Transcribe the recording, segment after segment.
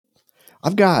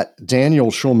I've got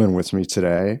Daniel Schulman with me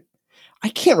today. I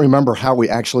can't remember how we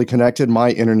actually connected.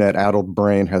 My internet-addled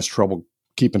brain has trouble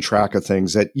keeping track of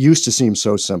things that used to seem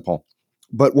so simple.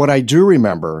 But what I do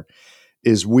remember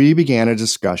is we began a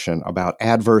discussion about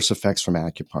adverse effects from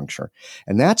acupuncture.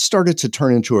 And that started to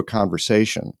turn into a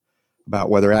conversation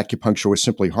about whether acupuncture was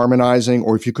simply harmonizing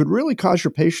or if you could really cause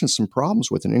your patients some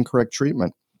problems with an incorrect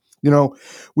treatment. You know,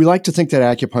 we like to think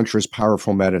that acupuncture is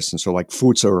powerful medicine. So like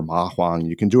Fuzi or Mahuang,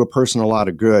 you can do a person a lot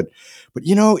of good. But,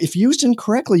 if used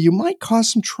incorrectly, you might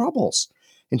cause some troubles.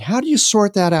 And how do you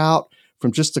sort that out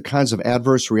from just the kinds of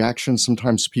adverse reactions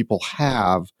sometimes people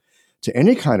have to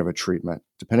any kind of a treatment,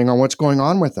 depending on what's going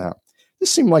on with that?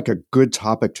 This seemed like a good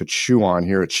topic to chew on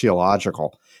here at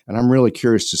Qiological. And I'm really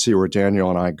curious to see where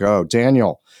Daniel and I go.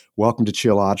 Daniel, welcome to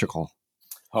Qiological.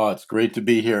 Oh, it's great to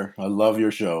be here. I love your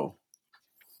show.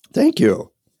 Thank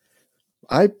you.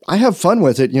 I have fun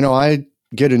with it. I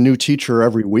get a new teacher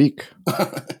every week.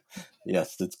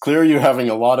 Yes, it's clear you're having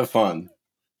a lot of fun.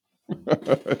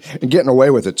 And getting away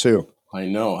with it, too. I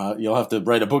know. You'll have to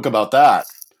write a book about that.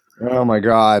 Oh, my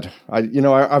God. I've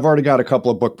already got a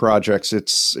couple of book projects.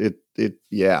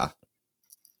 Yeah.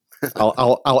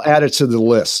 I'll add it to the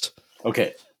list.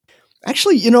 Okay.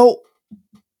 Actually,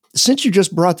 since you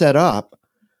just brought that up,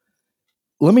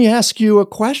 let me ask you a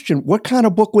question. What kind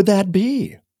of book would that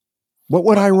be? What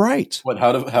would I write?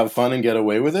 How to have fun and get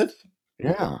away with it?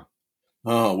 Yeah.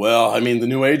 Oh, well, the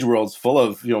new age world's full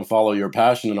of, follow your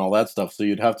passion and all that stuff. So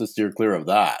you'd have to steer clear of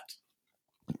that.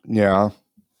 Yeah.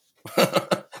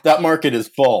 That market is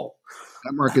full.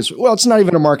 It's not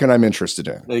even a market I'm interested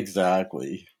in.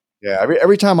 Exactly. Yeah.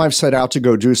 Every time I've set out to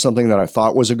go do something that I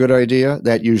thought was a good idea,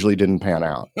 that usually didn't pan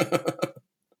out.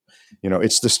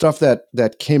 It's the stuff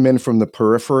that came in from the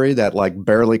periphery that like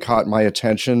barely caught my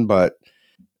attention, but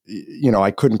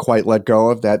I couldn't quite let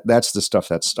go of that. That's the stuff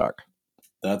that stuck.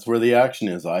 That's where the action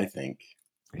is, I think.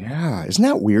 Yeah. Isn't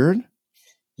that weird?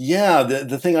 Yeah.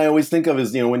 The thing I always think of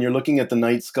is, when you're looking at the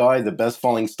night sky, the best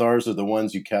falling stars are the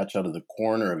ones you catch out of the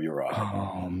corner of your eye.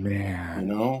 Oh,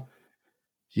 man.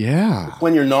 Yeah.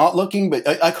 When you're not looking, but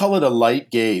I call it a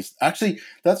light gaze. Actually,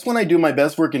 that's when I do my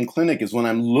best work in clinic, is when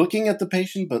I'm looking at the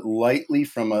patient, but lightly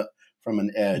from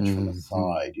an edge, from a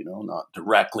side, not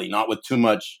directly, not with too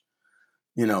much,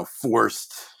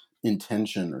 forced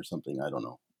intention or something. I don't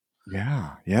know.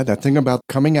 Yeah. Yeah. That thing about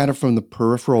coming at it from the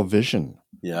peripheral vision.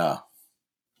 Yeah.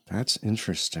 That's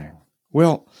interesting.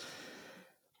 Well,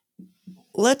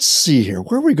 let's see here.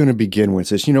 Where are we going to begin with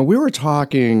this? We were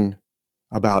talking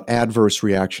about adverse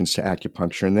reactions to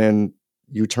acupuncture, and then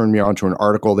you turned me on to an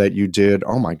article that you did.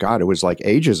 Oh my God, it was like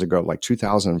ages ago, like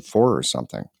 2004 or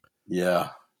something. Yeah.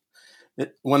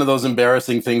 One of those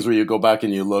embarrassing things where you go back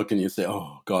and you look and you say,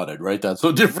 oh God, I'd write that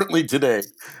so differently today.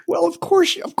 Well, of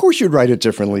course you'd write it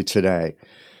differently today.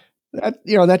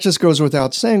 That just goes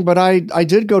without saying, but I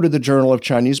did go to the Journal of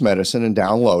Chinese Medicine and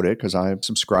download it because I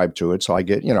subscribe to it. So I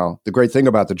get, the great thing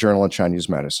about the Journal of Chinese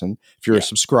Medicine, if you're a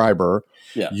subscriber,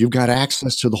 you've got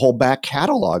access to the whole back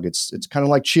catalog. It's kind of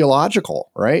like Qiological,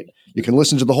 right? You can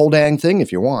listen to the whole dang thing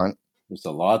if you want. There's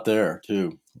a lot there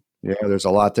too. Yeah, there's a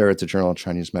lot there at the Journal of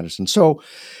Chinese Medicine. So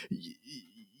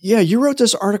yeah, you wrote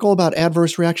this article about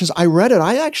adverse reactions. I read it.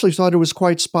 I actually thought it was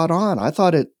quite spot on. I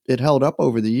thought it held up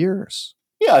over the years.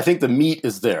 Yeah, I think the meat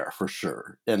is there for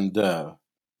sure. And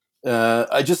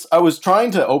I was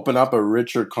trying to open up a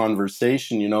richer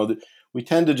conversation. We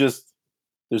tend to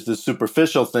there's this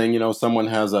superficial thing, someone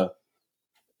has a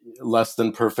less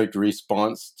than perfect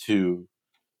response to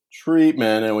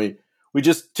treatment. And we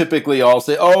just typically all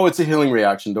say, oh, it's a healing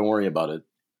reaction. Don't worry about it.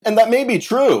 And that may be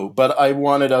true, but I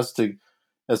wanted us to,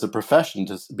 as a profession,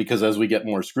 because as we get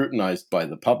more scrutinized by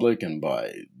the public and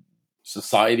by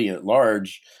society at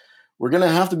large, we're going to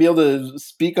have to be able to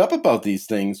speak up about these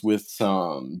things with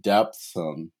some depth,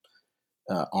 some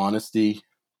honesty.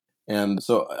 And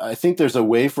so I think there's a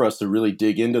way for us to really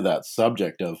dig into that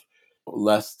subject of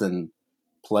less than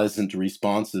pleasant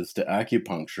responses to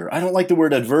acupuncture. I don't like the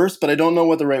word adverse, but I don't know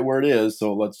what the right word is.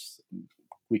 So let's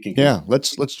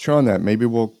try on that. Maybe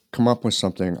we'll come up with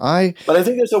something. But I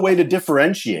think there's a way to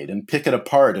differentiate and pick it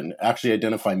apart and actually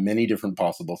identify many different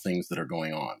possible things that are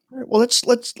going on. Well,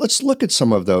 let's look at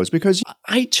some of those, because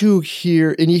I too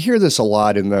hear, and you hear this a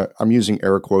lot in the, I'm using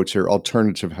air quotes here,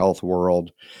 alternative health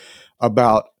world,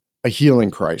 about a healing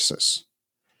crisis.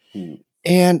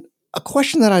 And a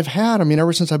question that I've had,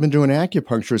 ever since I've been doing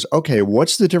acupuncture is, okay,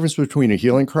 what's the difference between a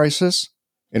healing crisis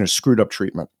and a screwed up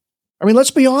treatment?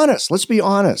 Let's be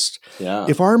honest. Yeah.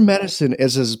 If our medicine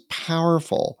is as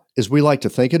powerful as we like to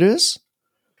think it is,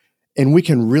 and we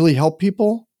can really help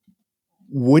people,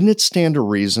 wouldn't it stand to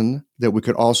reason that we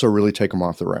could also really take them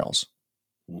off the rails?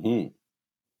 Mm-hmm.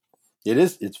 It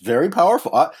is. It's very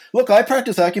powerful. Look, I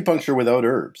practice acupuncture without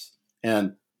herbs.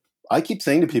 And I keep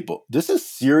saying to people, this is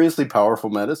seriously powerful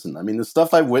medicine. I mean, the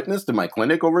stuff I've witnessed in my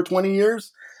clinic over 20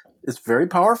 years is very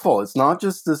powerful. It's not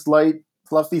just this light,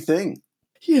 fluffy thing.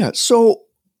 Yeah. So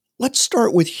let's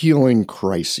start with healing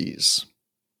crises.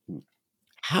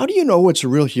 How do you know what's a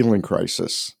real healing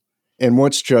crisis and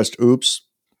what's just, oops,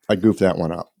 I goofed that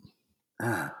one up?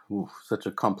 Such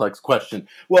a complex question.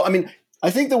 Well, I mean,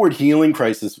 I think the word healing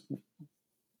crisis,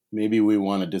 maybe we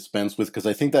want to dispense with, because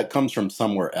I think that comes from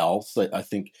somewhere else. I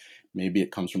think maybe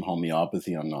it comes from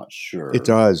homeopathy. I'm not sure. It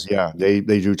does. Yeah. They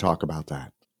do talk about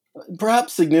that.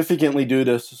 Perhaps significantly due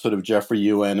to sort of Jeffrey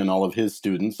Yuen and all of his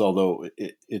students, although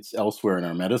it's elsewhere in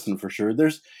our medicine for sure.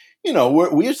 There's,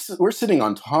 we're sitting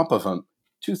on top of a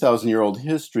 2,000-year-old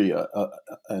history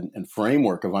and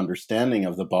framework of understanding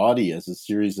of the body as a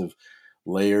series of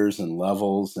layers and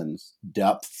levels and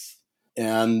depths.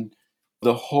 And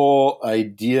the whole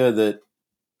idea that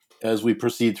as we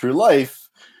proceed through life,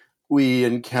 we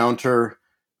encounter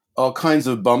all kinds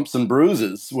of bumps and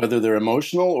bruises, whether they're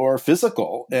emotional or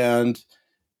physical. And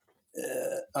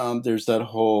there's that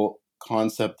whole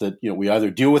concept that we either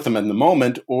deal with them in the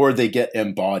moment or they get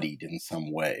embodied in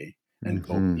some way and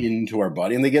go into our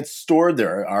body, and they get stored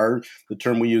there. The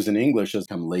term we use in English has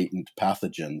become latent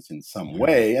pathogens in some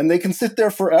way, and they can sit there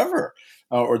forever,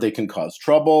 or they can cause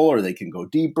trouble, or they can go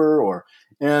deeper.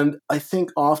 And I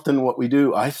think often what we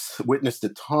do, I've witnessed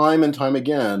it time and time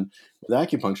again with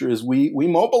acupuncture, is we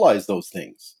mobilize those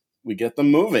things, we get them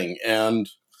moving. And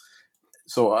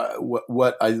so I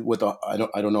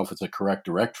don't know if it's a correct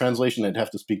direct translation. I'd have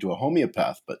to speak to a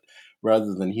homeopath, but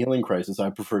rather than healing crisis, I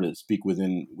prefer to speak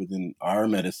within our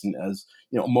medicine as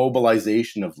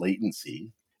mobilization of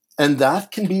latency, and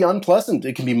that can be unpleasant.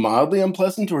 It can be mildly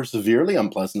unpleasant or severely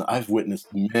unpleasant. I've witnessed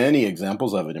many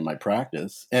examples of it in my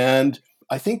practice, and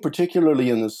I think particularly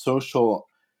in the social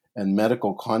and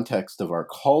medical context of our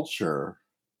culture,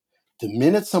 the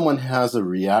minute someone has a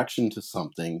reaction to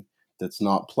something that's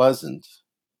not pleasant,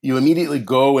 you immediately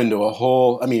go into a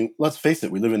whole, I mean, let's face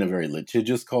it, we live in a very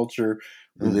litigious culture.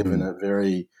 We live in a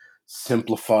very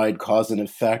simplified cause and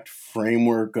effect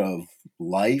framework of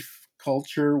life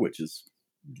culture, which is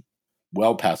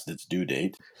well past its due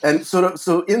date. And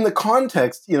so in the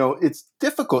context, it's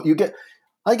difficult.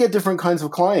 I get different kinds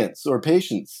of clients or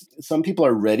patients. Some people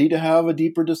are ready to have a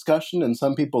deeper discussion, and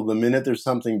some people, the minute there's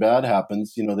something bad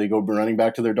happens, they go running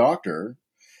back to their doctor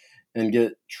and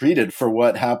get treated for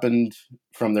what happened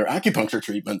from their acupuncture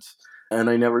treatment, and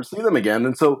I never see them again.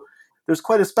 And so there's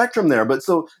quite a spectrum there. But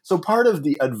so part of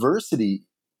the adversity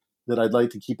that I'd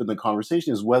like to keep in the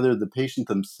conversation is whether the patient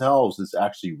themselves is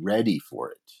actually ready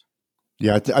for it.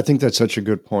 Yeah, I think that's such a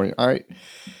good point.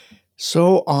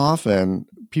 So often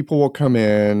people will come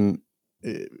in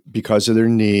because of their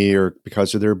knee or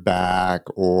because of their back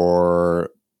or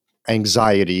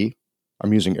anxiety.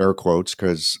 I'm using air quotes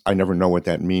because I never know what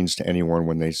that means to anyone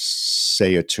when they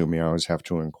say it to me. I always have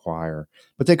to inquire.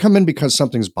 But they come in because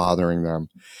something's bothering them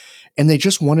and they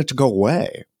just want it to go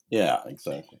away. Yeah,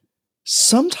 exactly.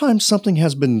 Sometimes something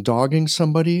has been dogging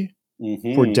somebody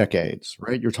for decades,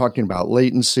 right? You're talking about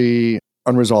latency,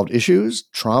 unresolved issues,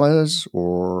 traumas,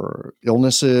 or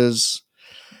illnesses.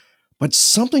 But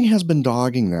something has been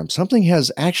dogging them. Something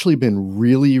has actually been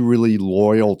really, really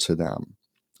loyal to them.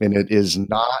 And it is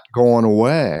not going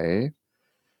away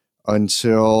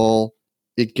until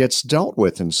it gets dealt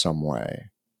with in some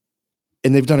way.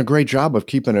 And they've done a great job of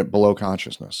keeping it below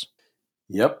consciousness.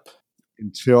 Yep.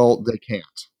 Until they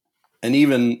can't. And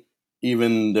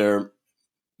even their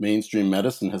mainstream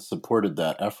medicine has supported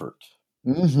that effort.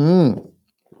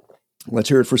 Let's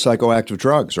hear it for psychoactive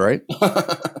drugs, right?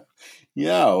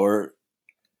 Yeah,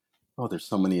 there's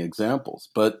so many examples.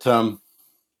 But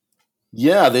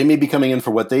yeah, they may be coming in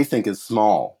for what they think is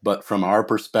small, but from our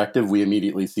perspective, we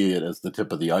immediately see it as the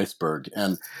tip of the iceberg.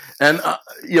 And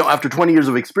after 20 years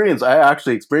of experience, I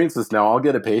actually experience this now. I'll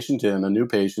get a new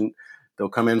patient. They'll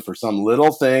come in for some this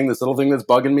little thing that's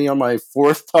bugging me on my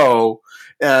fourth toe,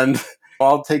 and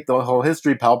I'll take the whole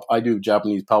history. I do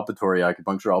Japanese palpatory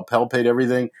acupuncture. I'll palpate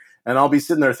everything, and I'll be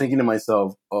sitting there thinking to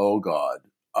myself, "Oh God,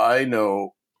 I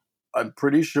know. I'm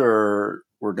pretty sure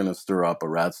we're going to stir up a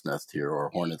rat's nest here or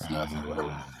a hornet's nest or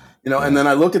whatever." And then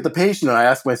I look at the patient and I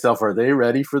ask myself, are they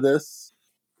ready for this?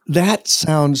 That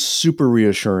sounds super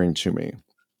reassuring to me,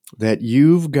 that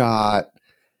you've got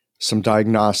some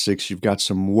diagnostics, you've got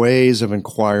some ways of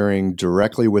inquiring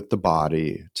directly with the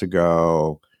body to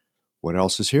go, what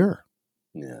else is here?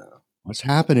 Yeah. What's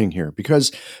happening here?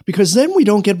 Because then we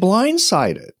don't get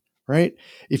blindsided, right?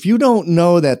 If you don't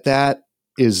know that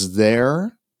is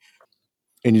there,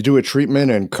 And you do a treatment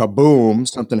and kaboom,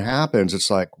 something happens. It's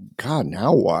like, God,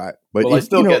 now what? But Well, I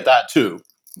still get that too.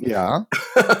 yeah.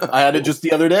 I had it just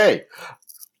the other day.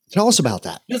 Tell us about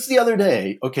that. Just the other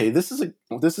day. Okay, this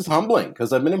is humbling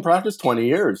because I've been in practice 20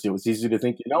 years. It was easy to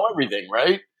think you know everything,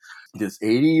 right? This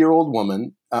 80-year-old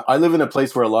woman. I live in a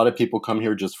place where a lot of people come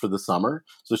here just for the summer.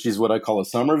 So she's what I call a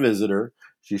summer visitor.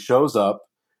 She shows up.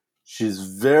 She's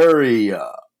very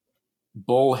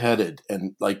bullheaded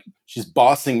and like she's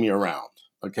bossing me around.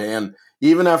 Okay. And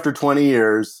even after 20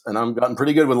 years, and I've gotten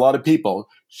pretty good with a lot of people,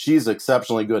 she's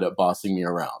exceptionally good at bossing me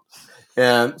around.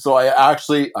 And so I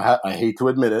hate to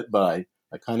admit it, but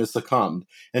I kind of succumbed.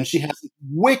 And she has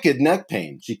wicked neck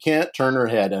pain. She can't turn her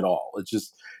head at all.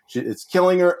 It's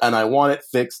killing her, and I want it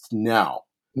fixed now.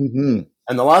 Mm-hmm.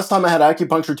 And the last time I had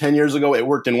acupuncture 10 years ago, it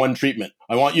worked in one treatment.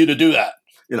 I want you to do that.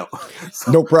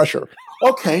 So, no pressure.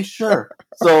 Okay, sure.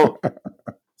 So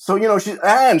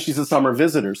she's a summer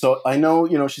visitor. So I know,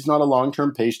 she's not a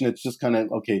long-term patient. It's just kind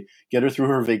of, okay, get her through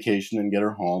her vacation and get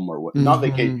her home or what. Mm-hmm. Not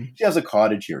vacation. She has a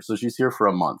cottage here. So she's here for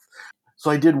a month.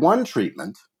 So I did one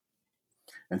treatment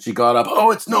and she got up, oh,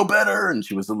 it's no better. And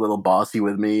she was a little bossy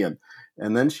with me. And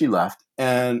then she left.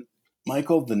 And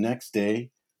Michael, the next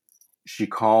day she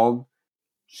called.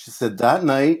 She said, that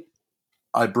night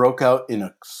I broke out in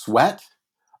a sweat.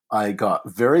 I got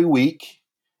very weak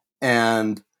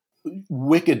and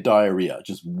wicked diarrhea,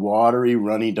 just watery,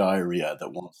 runny diarrhea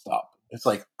that won't stop. It's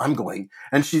like, I'm going.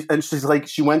 And she's like,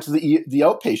 she went to the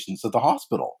outpatients at the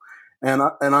hospital. And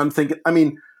I'm thinking, I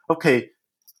mean, okay,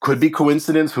 could be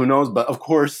coincidence, who knows? But of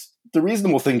course, the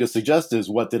reasonable thing to suggest is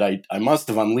I must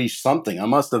have unleashed something. I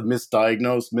must have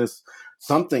misdiagnosed,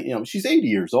 something. She's 80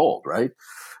 years old, right?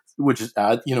 Which is,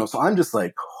 so I'm just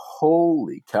like,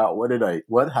 holy cow,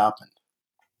 what happened?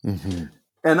 Mm-hmm.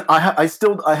 And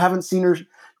I haven't seen her.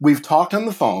 We've talked on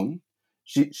the phone.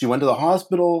 She went to the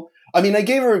hospital. I mean, I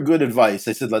gave her good advice.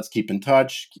 I said, let's keep in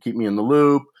touch, keep me in the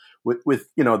loop with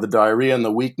the diarrhea and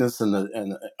the weakness.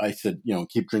 And I said,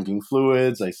 keep drinking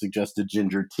fluids. I suggested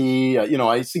ginger tea.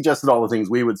 I suggested all the things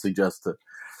we would suggest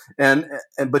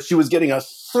but she was getting a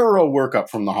thorough workup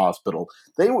from the hospital.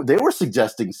 They were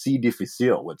suggesting C.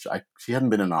 difficile, which she hadn't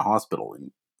been in a hospital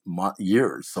in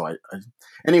years. So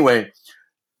anyway.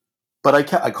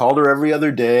 But I called her every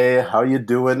other day. How you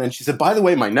doing? And she said, by the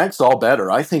way, my neck's all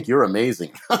better. I think you're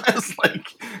amazing. it's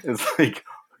like,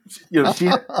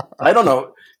 I don't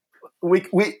know.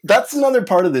 That's another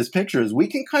part of this picture is we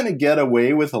can kind of get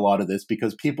away with a lot of this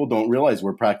because people don't realize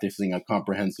we're practicing a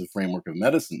comprehensive framework of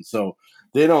medicine. So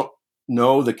they don't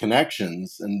know the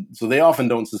connections. And so they often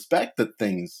don't suspect that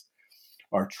things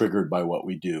are triggered by what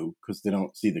we do because they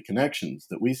don't see the connections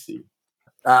that we see.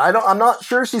 I'm not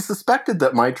sure she suspected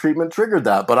that my treatment triggered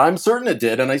that, but I'm certain it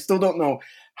did, and I still don't know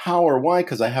how or why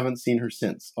because I haven't seen her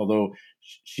since. Although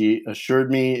she assured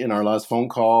me in our last phone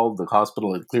call the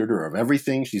hospital had cleared her of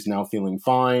everything. She's now feeling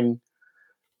fine.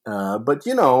 But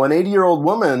an 80-year-old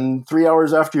woman 3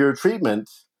 hours after your treatment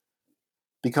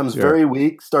becomes very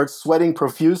weak, starts sweating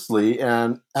profusely,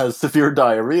 and has severe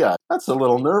diarrhea. That's a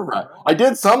little nerve-wracking. I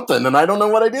did something, and I don't know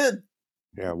what I did.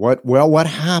 Yeah. What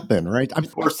happened, right?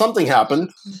 Or something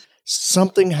happened.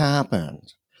 Something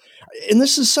happened. And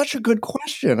this is such a good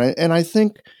question. And I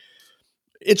think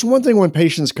it's one thing when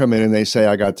patients come in and they say,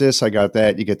 I got this, I got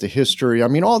that. You get the history. I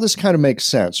mean, all this kind of makes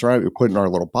sense, right? We put in our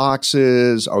little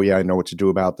boxes. Oh, yeah, I know what to do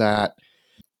about that.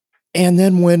 And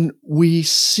then when we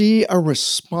see a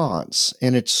response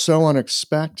and it's so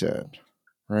unexpected,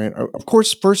 right? Of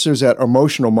course, first there's that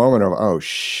emotional moment of, oh,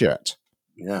 shit.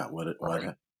 Yeah.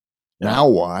 Right. Now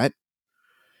what?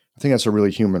 I think that's a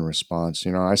really human response.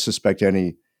 I suspect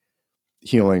any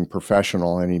healing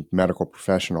professional, any medical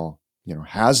professional,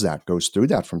 goes through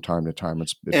that from time to time.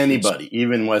 Anybody,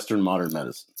 even Western modern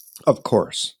medicine. Of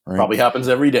course. Right? Probably happens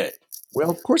every day. Well,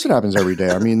 of course it happens every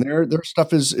day. I mean, their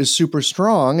stuff is super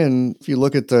strong. And if you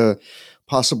look at the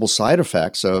possible side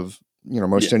effects of,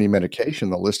 most any medication,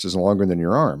 the list is longer than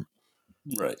your arm.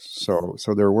 Right. So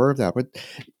they're aware of that. But,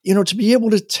 to be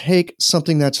able to take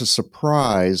something that's a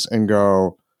surprise and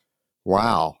go,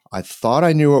 wow, I thought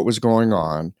I knew what was going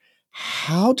on.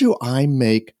 How do I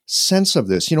make sense of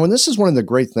this? And this is one of the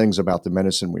great things about the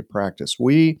medicine we practice.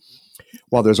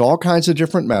 While there's all kinds of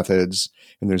different methods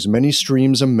and there's many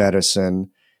streams of medicine,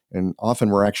 and often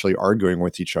we're actually arguing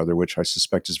with each other, which I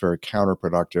suspect is very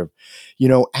counterproductive.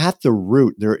 At the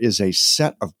root, there is a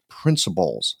set of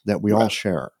principles that we all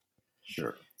share.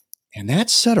 Sure. And that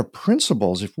set of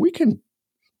principles, if we can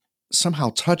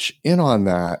somehow touch in on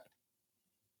that,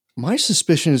 my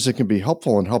suspicion is it can be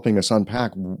helpful in helping us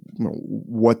unpack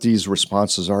what these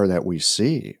responses are that we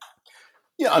see.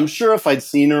 Yeah, I'm sure if I'd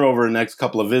seen her over the next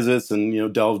couple of visits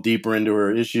and, delved deeper into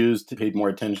her issues, paid more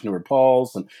attention to her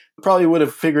pulse, and probably would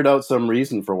have figured out some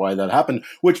reason for why that happened,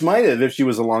 which might have, if she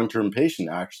was a long-term patient,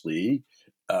 actually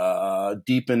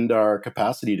deepened our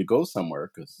capacity to go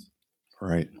somewhere.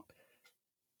 Right.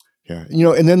 Yeah.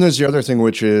 And then there's the other thing,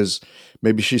 which is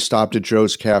maybe she stopped at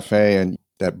Joe's Cafe and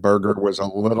that burger was a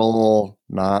little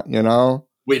not,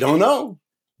 We don't know.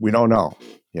 We don't know.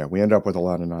 Yeah, we end up with a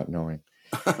lot of not knowing.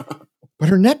 But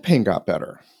her neck pain got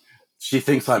better. She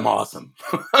thinks I'm awesome.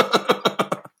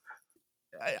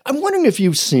 I'm wondering if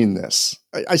you've seen this.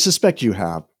 I suspect you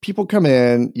have. People come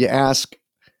in, you ask,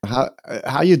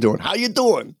 how you doing? How you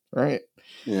doing? Right?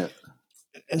 Yeah.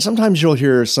 And sometimes you'll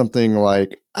hear something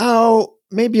like, oh,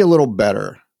 maybe a little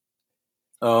better.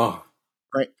 Oh.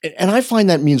 Right. And I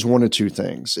find that means one of two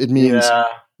things. It means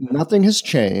nothing has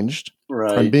changed.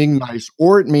 Right. I'm being nice,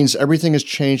 or it means everything has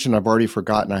changed and I've already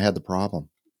forgotten I had the problem.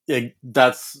 Yeah,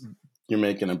 you're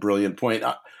making a brilliant point.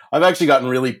 I've actually gotten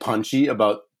really punchy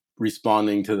about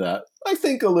responding to that. I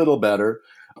think a little better.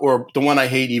 Or the one I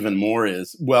hate even more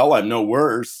is, well, I'm no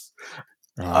worse.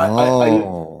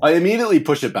 Oh. I immediately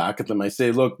push it back at them. I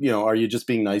say, look, are you just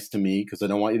being nice to me? Because I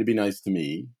don't want you to be nice to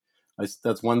me.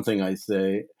 That's one thing I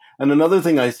say. And another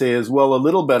thing I say is, well, a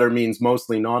little better means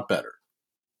mostly not better.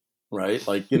 Right?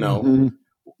 Like,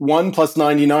 1 plus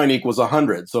 99 equals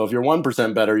 100. So if you're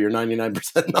 1% better, you're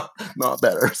 99% not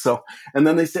better. So, and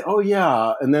then they say, oh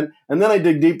yeah. And then I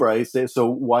dig deeper. I say, so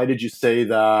why did you say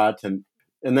that? And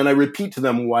then I repeat to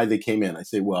them why they came in. I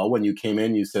say, well, when you came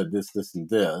in, you said this, this, and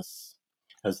this.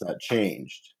 Has that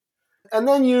changed? And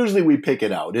then usually we pick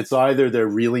it out. It's either they're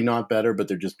really not better, but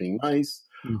they're just being nice,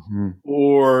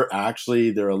 or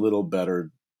actually they're a little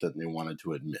better than they wanted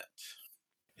to admit.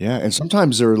 Yeah. And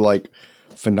sometimes they're like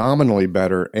phenomenally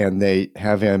better and they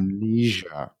have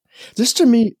amnesia. This to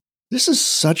me, this is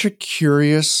such a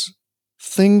curious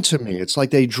thing to me. It's like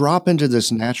they drop into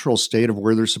this natural state of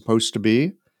where they're supposed to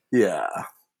be. Yeah.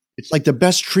 It's like the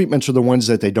best treatments are the ones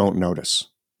that they don't notice.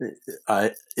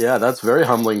 Yeah, that's very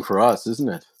humbling for us, isn't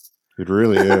it? It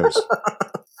really is.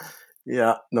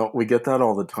 Yeah, no, we get that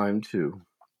all the time too,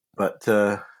 but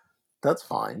that's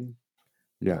fine.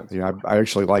 Yeah, I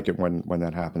actually like it when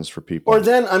that happens for people. Or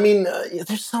then,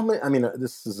 there's so many.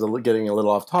 This is getting a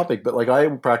little off topic, but like I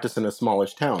practice in a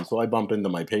smallish town, so I bump into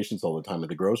my patients all the time at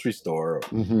the grocery store.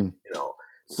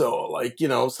 So like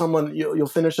someone you'll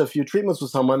finish a few treatments with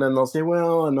someone, and they'll say,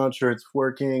 "Well, I'm not sure it's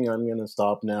working. I'm going to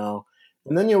stop now."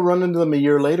 And then you'll run into them a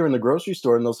year later in the grocery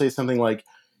store, and they'll say something like,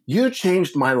 "You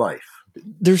changed my life."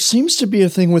 There seems to be a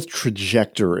thing with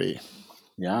trajectory.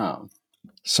 Yeah.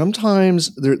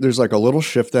 Sometimes there's like a little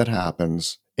shift that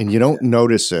happens and you don't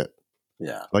notice it.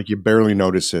 Yeah. Like you barely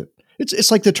notice it. It's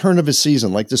like the turn of a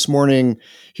season. Like this morning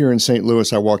here in St.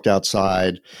 Louis, I walked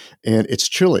outside and it's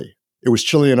chilly. It was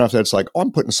chilly enough that it's like, oh,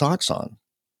 I'm putting socks on.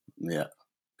 Yeah.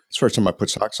 It's the first time I put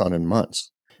socks on in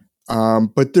months.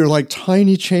 But they're like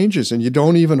tiny changes and you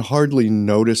don't even hardly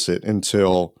notice it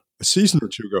until a season or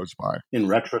two goes by. In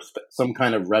retrospect, some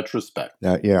kind of retrospect.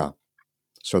 Yeah.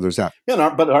 So there's that.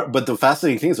 Yeah, but the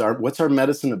fascinating thing is, what's our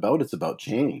medicine about? It's about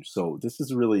change. So this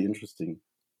is really interesting.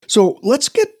 So let's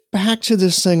get back to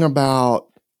this thing about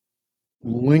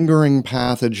lingering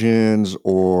pathogens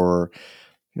or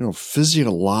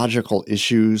physiological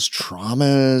issues,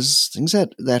 traumas, things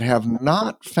that have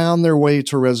not found their way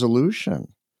to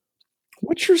resolution.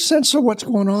 What's your sense of what's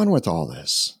going on with all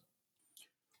this?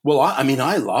 Well, I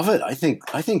love it. I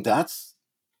think that's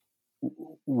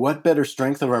what better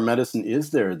strength of our medicine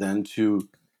is there than to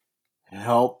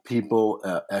help people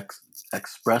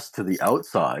express to the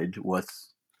outside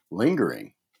what's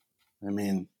lingering.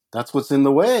 That's what's in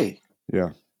the way.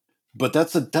 Yeah. But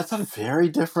that's a very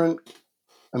different.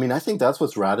 I think that's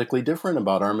what's radically different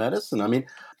about our medicine.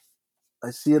 I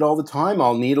see it all the time.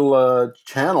 I'll needle a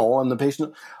channel, and the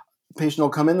patient will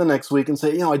come in the next week and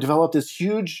say, I developed this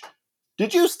huge.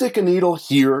 Did you stick a needle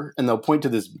here? And they'll point to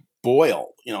this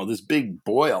boil, this big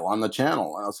boil on the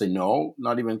channel. And I'll say, no,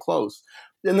 not even close.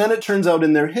 And then it turns out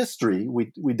in their history,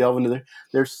 we delve into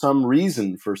there's some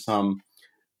reason for some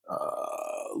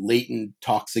latent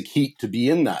toxic heat to be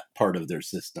in that part of their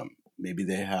system. Maybe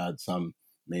they had some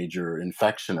major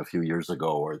infection a few years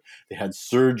ago, or they had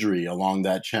surgery along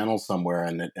that channel somewhere,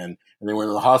 and they were in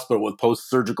the hospital with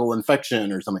post-surgical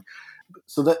infection or something.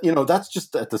 So that, that's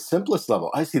just at the simplest level.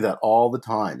 I see that all the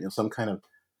time, some kind of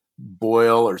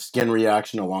boil or skin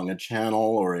reaction along a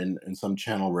channel or in some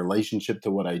channel relationship to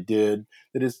what I did.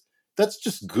 That's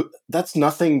just good. That's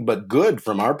nothing but good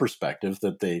from our perspective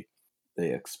that they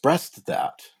expressed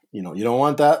that. You don't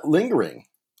want that lingering.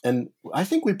 And I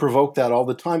think we provoke that all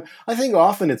the time. I think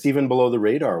often it's even below the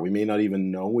radar. We may not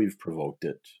even know we've provoked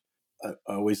it. I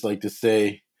always like to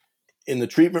say, in the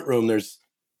treatment room, there's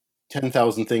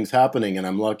 10,000 things happening, and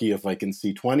I'm lucky if I can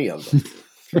see 20 of them.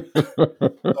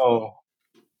 So,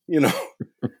 you know,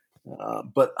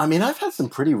 but I mean, I've had some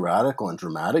pretty radical and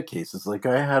dramatic cases. Like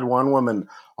I had one woman,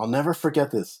 I'll never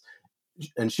forget this,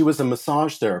 and she was a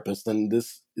massage therapist, and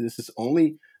this is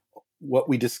only what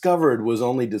we discovered was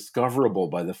only discoverable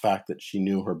by the fact that she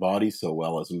knew her body so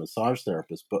well as a massage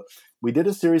therapist. But we did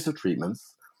a series of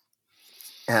treatments,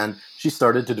 and she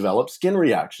started to develop skin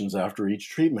reactions after each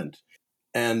treatment.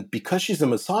 And because she's a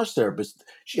massage therapist,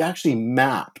 she actually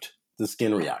mapped the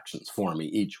skin reactions for me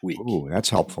each week. Ooh, that's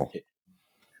helpful.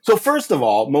 So first of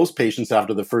all, most patients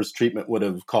after the first treatment would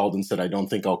have called and said, I don't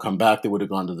think I'll come back. They would have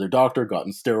gone to their doctor,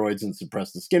 gotten steroids and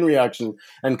suppressed the skin reaction,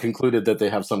 and concluded that they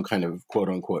have some kind of quote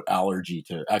unquote allergy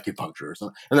to acupuncture or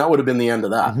something. And that would have been the end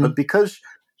of that. Mm-hmm. But because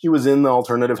she was in the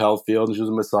alternative health field and she was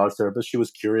a massage therapist, she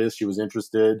was curious, she was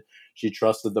interested, she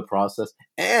trusted the process,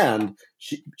 and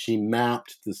she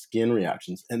mapped the skin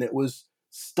reactions. And it was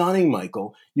stunning,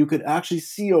 Michael. You could actually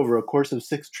see over a course of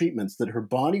 6 treatments that her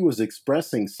body was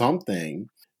expressing something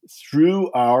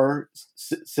through our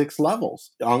 6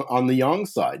 levels on the yang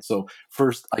side. So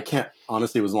first, I can't,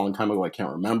 honestly, it was a long time ago, I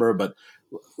can't remember, but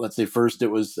let's say first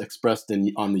it was expressed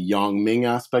on the yang ming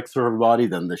aspects of her body,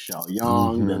 then the xiao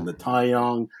yang, then the tai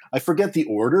yang. I forget the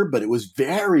order, but it was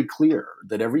very clear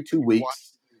that every 2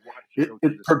 weeks it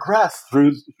progressed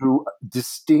through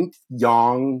distinct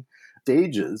yang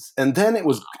stages, and then it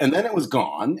was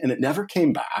gone, and it never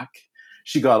came back.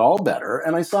 She got all better,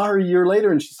 and I saw her a year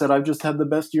later, and she said, I've just had the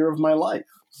best year of my life.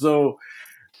 So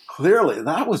clearly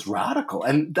that was radical,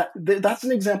 and that's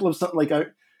an example of something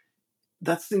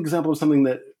that's an example of something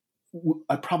that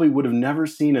I probably would have never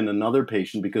seen in another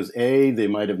patient, because A, they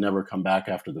might have never come back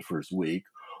after the first week,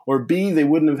 or B, they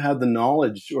wouldn't have had the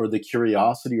knowledge or the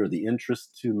curiosity or the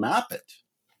interest to map it.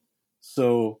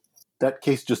 So that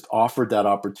case just offered that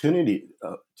opportunity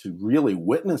to really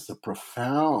witness a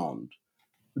profound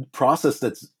process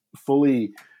that's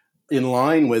fully in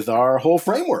line with our whole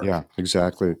framework. Yeah,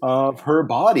 exactly. Of her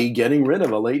body getting rid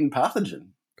of a latent pathogen.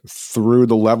 Through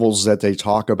the levels that they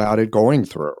talk about it going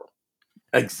through.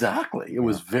 Exactly. It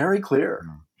was very clear.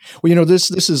 Well,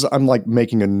 this is, I'm like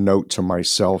making a note to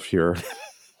myself here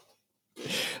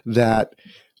that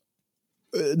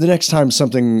the next time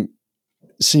something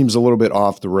seems a little bit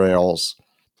off the rails,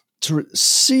 to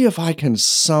see if I can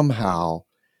somehow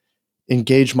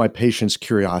engage my patient's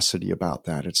curiosity about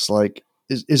that. It's like,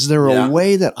 is there a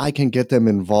way that I can get them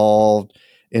involved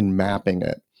in mapping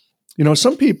it?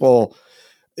 Some people,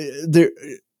 they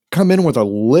come in with a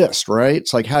list, right?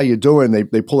 It's like, how you doing?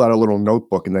 They pull out a little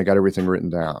notebook and they got everything written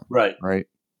down. Right. Right.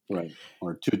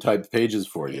 Or 2 typed pages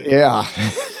for you. Yeah.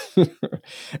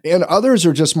 And others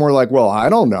are just more like, well, I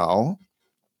don't know.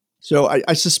 So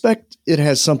I suspect it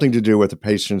has something to do with the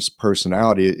patient's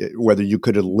personality, whether you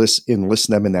could enlist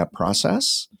them in that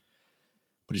process.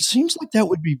 But it seems like that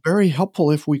would be very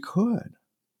helpful if we could.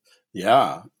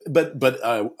 Yeah. But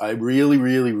I really,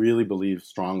 really, really believe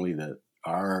strongly that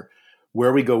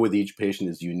where we go with each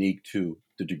patient is unique to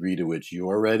the degree to which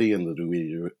you're ready, and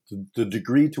the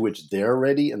degree to which they're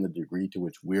ready, and the degree to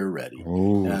which we're ready.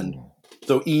 Ooh. And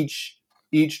so each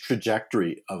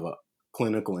trajectory of a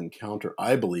clinical encounter,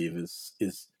 I believe,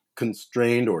 is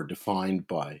constrained or defined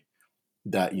by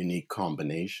that unique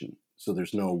combination. So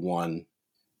there's no one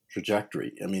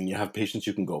trajectory. I mean, you have patients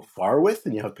you can go far with,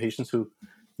 and you have patients who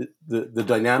the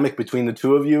dynamic between the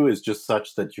two of you is just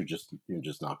such that you're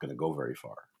just not going to go very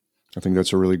far. I think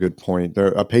that's a really good point.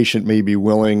 A patient may be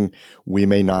willing, we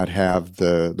may not have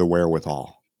the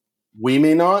wherewithal. We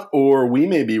may not, or we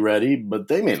may be ready, but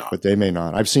they may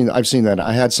not. I've seen that.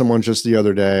 I had someone just the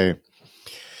other day.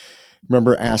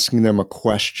 Remember asking them a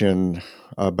question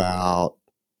about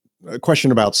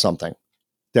something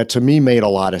that to me made a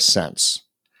lot of sense.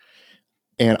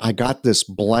 And I got this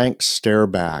blank stare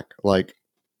back, like,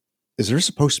 is there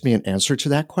supposed to be an answer to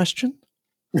that question?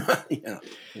 Yeah.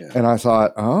 And I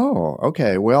thought, oh,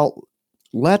 okay, well,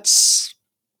 let's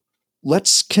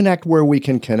connect where we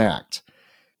can connect.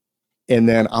 And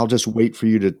then I'll just wait for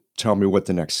you to tell me what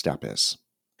the next step is.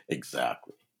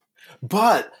 Exactly.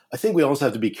 But I think we also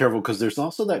have to be careful, because there's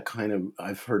also that kind of,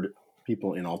 I've heard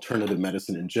people in alternative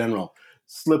medicine in general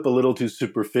slip a little too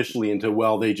superficially into,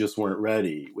 well, they just weren't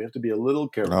ready. We have to be a little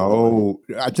careful. Oh,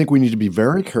 I think we need to be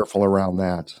very careful around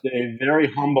that. They're very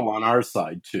humble on our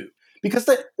side too, because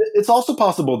it's also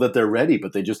possible that they're ready,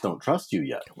 but they just don't trust you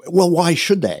yet. Well, why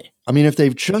should they? I mean, if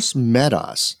they've just met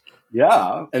us,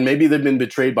 Yeah, and maybe they've been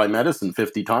betrayed by medicine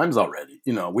 50 times already.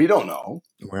 We don't know.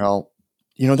 Well,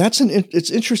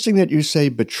 it's interesting that you say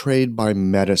betrayed by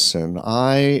medicine.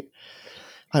 I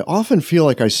often feel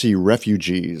like I see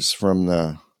refugees from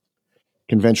the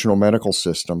conventional medical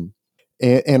system.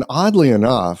 And oddly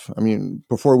enough, I mean,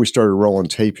 before we started rolling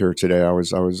tape here today,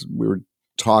 we were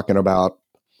talking about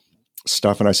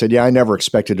stuff, and I said, "Yeah, I never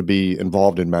expected to be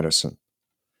involved in medicine.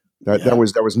 Yeah. That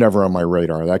was never on my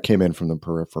radar. That came in from the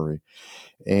periphery,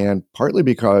 and partly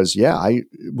because, yeah,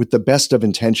 with the best of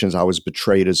intentions, I was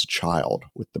betrayed as a child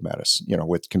with the medicine,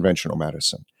 with conventional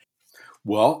medicine."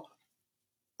 Well,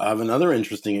 I have another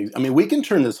interesting. I mean, we can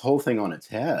turn this whole thing on its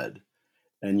head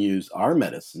and use our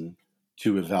medicine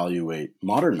to evaluate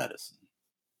modern medicine.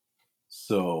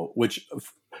 So, which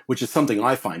is something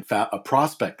I find a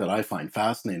prospect that I find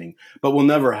fascinating, but will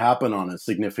never happen on a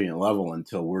significant level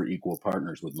until we're equal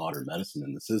partners with modern medicine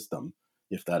in the system,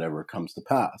 if that ever comes to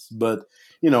pass. But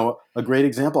a great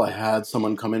example, I had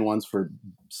someone come in once for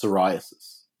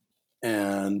psoriasis,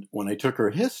 and when I took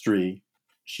her history,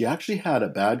 she actually had a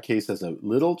bad case as a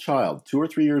little child, 2 or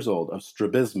 3 years old, of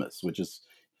strabismus,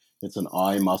 it's an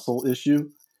eye muscle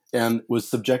issue, and was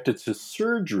subjected to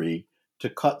surgery to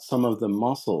cut some of the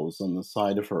muscles on the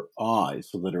side of her eye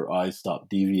so that her eyes stopped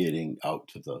deviating out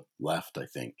to the left, I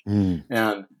think. Mm.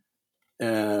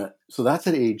 And so that's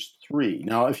at age 3.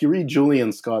 Now, if you read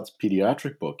Julian Scott's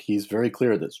pediatric book, he's very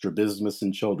clear that strabismus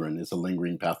in children is a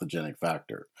lingering pathogenic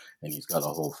factor, and he's got a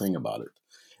whole thing about it.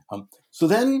 So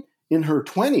then in her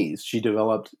 20s, she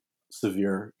developed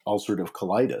severe ulcerative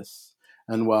colitis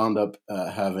and wound up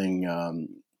having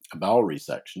a bowel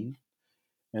resection.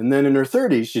 And then in her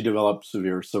 30s, she developed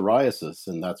severe psoriasis,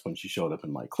 and that's when she showed up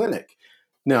in my clinic.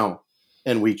 Now,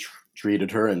 and we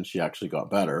treated her, and she actually got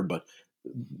better, but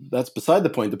that's beside the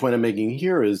point. The point I'm making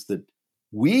here is that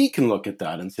we can look at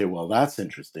that and say, well, that's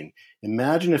interesting.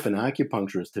 Imagine if an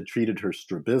acupuncturist had treated her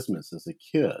strabismus as a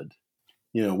kid.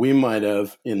 We might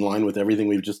have, in line with everything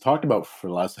we've just talked about for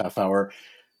the last half hour,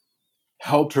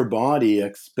 helped her body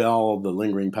expel the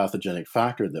lingering pathogenic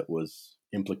factor that was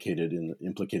implicating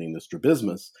the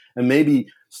strabismus, and maybe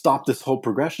stop this whole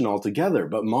progression altogether.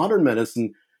 But modern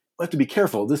medicine, we have to be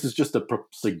careful. This is just a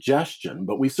suggestion,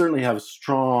 but we certainly have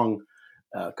strong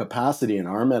capacity in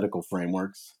our medical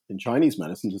frameworks in Chinese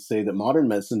medicine to say that modern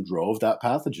medicine drove that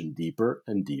pathogen deeper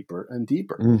and deeper and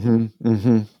deeper. Mm-hmm,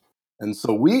 mm-hmm. And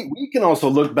so we can also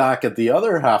look back at the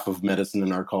other half of medicine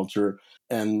in our culture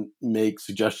and make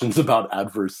suggestions about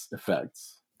adverse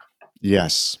effects.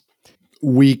 Yes,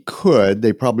 we could.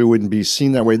 They probably wouldn't be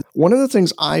seen that way. One of the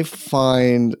things I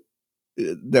find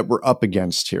that we're up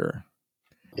against here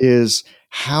is,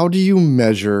 how do you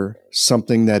measure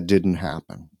something that didn't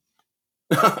happen?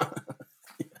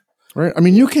 Right? I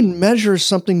mean, you can measure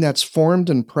something that's formed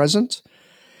and present.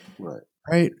 Right.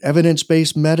 Right?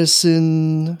 Evidence-based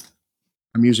medicine.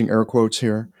 I'm using air quotes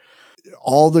here.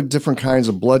 All the different kinds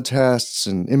of blood tests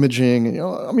and imaging, and,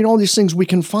 I mean, all these things, we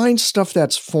can find stuff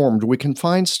that's formed. We can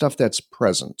find stuff that's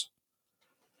present.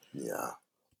 Yeah.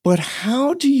 But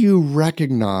how do you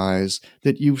recognize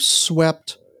that you've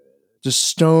swept the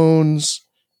stones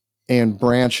and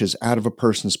branches out of a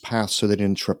person's path so they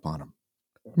didn't trip on them?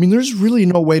 I mean, there's really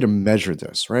no way to measure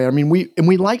this, right? I mean,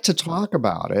 we like to talk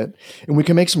about it, and we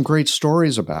can make some great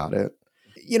stories about it.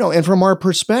 And from our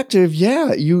perspective,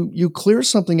 yeah, you clear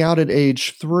something out at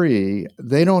age 3,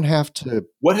 they don't have to.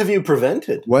 What have you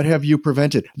prevented? What have you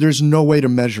prevented? There's no way to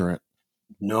measure it.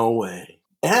 No way.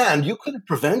 And you could have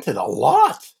prevented a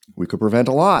lot. We could prevent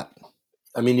a lot.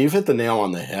 I mean, you've hit the nail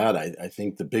on the head. I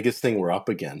think the biggest thing we're up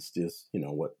against is,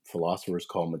 what philosophers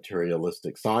call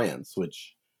materialistic science,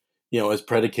 which, is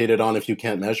predicated on, if you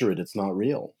can't measure it, it's not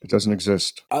real. It doesn't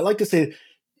exist. I like to say,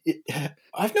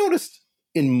 I've noticed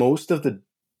in most of the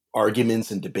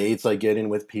arguments and debates I get in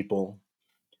with people,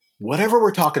 whatever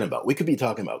we're talking about, we could be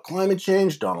talking about climate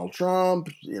change, Donald Trump,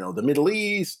 the Middle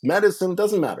East, medicine,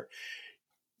 doesn't matter.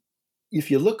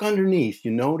 If you look underneath,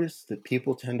 you notice that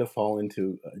people tend to fall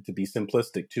into, to be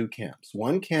simplistic, 2 camps.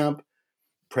 One camp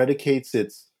predicates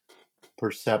its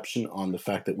perception on the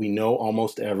fact that we know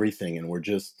almost everything and we're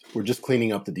just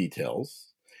cleaning up the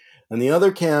details. And the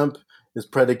other camp is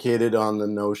predicated on the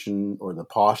notion or the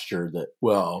posture that,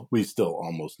 well, we still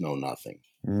almost know nothing.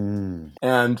 Mm.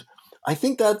 And I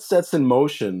think that sets in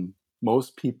motion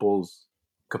most people's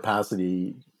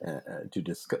capacity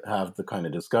to have the kind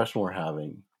of discussion we're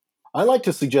having. I like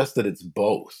to suggest that it's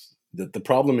both, that the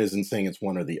problem isn't saying it's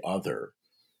one or the other,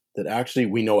 that actually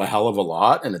we know a hell of a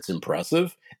lot and it's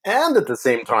impressive, and at the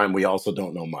same time, we also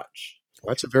don't know much.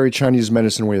 That's a very Chinese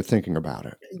medicine way of thinking about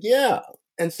it. Yeah.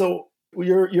 And so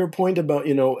Your point about,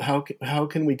 how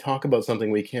can we talk about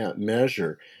something we can't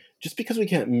measure? Just because we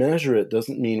can't measure it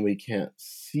doesn't mean we can't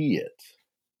see it.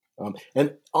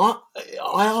 And I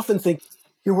often think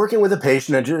you're working with a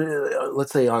patient,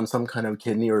 let's say on some kind of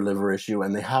kidney or liver issue,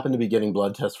 and they happen to be getting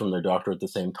blood tests from their doctor at the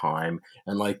same time,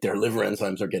 and like their liver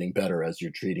enzymes are getting better as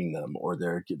you're treating them, or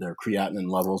their creatinine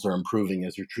levels are improving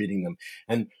as you're treating them.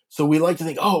 And so we like to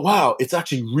think, oh wow, it's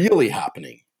actually really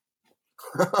happening.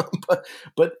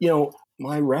 but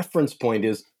my reference point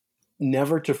is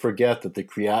never to forget that the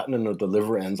creatinine or the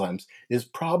liver enzymes is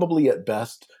probably at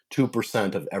best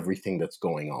 2% of everything that's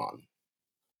going on.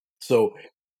 So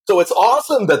it's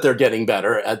awesome that they're getting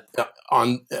better at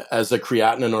on as a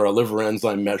creatinine or a liver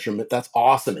enzyme measurement. That's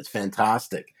awesome. It's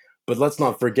fantastic. But let's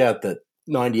not forget that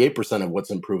 98% of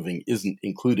what's improving isn't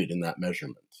included in that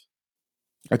measurement.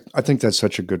 I think that's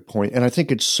such a good point. And I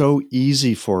think it's so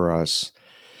easy for us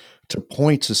to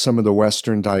point to some of the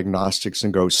Western diagnostics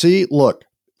and go, see, look,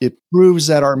 it proves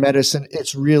that our medicine,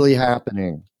 it's really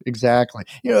happening. Exactly.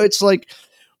 It's like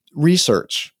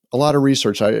research, a lot of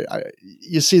research.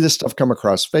 You see this stuff come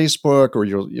across Facebook, or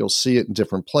you'll see it in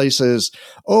different places.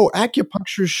 Oh,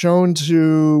 acupuncture is shown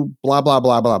to blah, blah,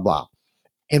 blah, blah, blah.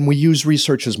 And we use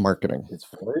research as marketing. It's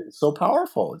so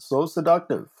powerful. It's so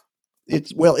seductive.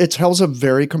 It tells a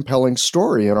very compelling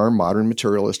story in our modern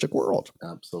materialistic world.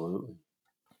 Absolutely.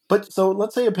 But so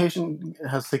let's say a patient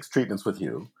has 6 treatments with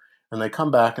you, and they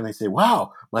come back and they say,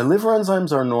 wow, my liver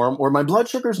enzymes are normal, or my blood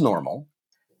sugar's normal.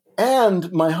 And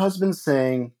my husband's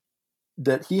saying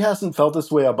that he hasn't felt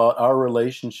this way about our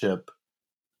relationship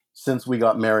since we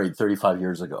got married 35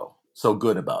 years ago. So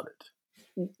good about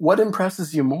it. What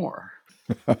impresses you more?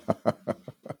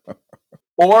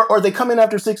 Or they come in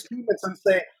after 6 treatments and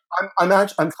say,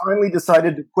 I'm finally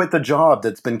decided to quit the job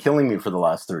that's been killing me for the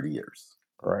last 30 years.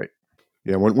 Right.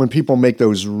 Yeah, when people make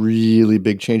those really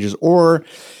big changes, or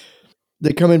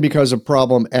they come in because of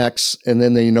problem X, and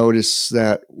then they notice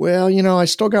that, well, I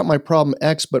still got my problem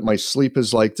X, but my sleep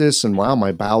is like this, and wow,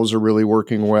 my bowels are really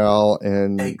working well,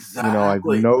 and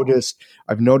Exactly.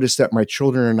 I've noticed that my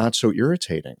children are not so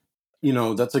irritating.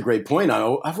 That's a great point.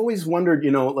 I've always wondered,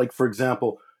 like for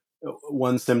example,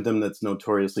 one symptom that's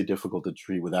notoriously difficult to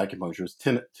treat with acupuncture is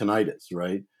tinnitus,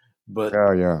 right? But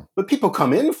Oh yeah. but people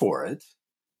come in for it.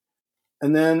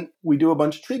 And then we do a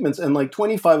bunch of treatments, and like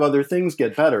 25 other things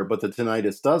get better, but the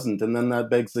tinnitus doesn't. And then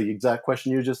that begs the exact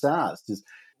question you just asked: is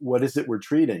what is it we're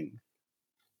treating,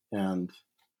 and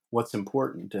what's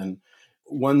important? And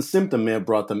one symptom may have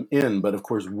brought them in, but of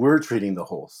course we're treating the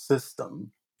whole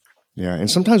system. Yeah,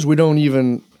 and sometimes we don't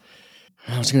even.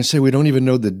 I was going to say we don't even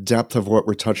know the depth of what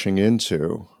we're touching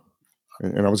into.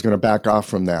 And I was going to back off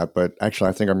from that, but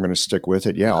actually, I think I'm going to stick with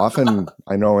it. Yeah, often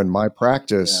I know in my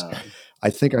practice, Yeah. I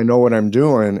think I know what I'm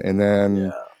doing, and then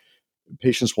Yeah.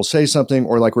 patients will say something,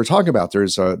 or like we're talking about,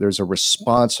 there's a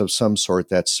response of some sort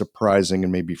that's surprising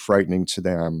and maybe frightening to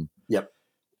them. Yep.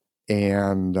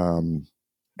 And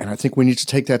I think we need to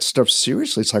take that stuff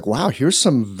seriously. It's like, wow, here's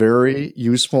some very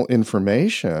useful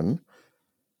information.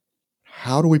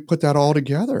 How do we put that all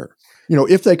together?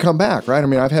 If they come back, right? I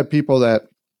mean, I've had people that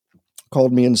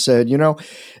called me and said,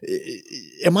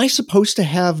 am I supposed to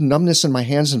have numbness in my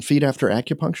hands and feet after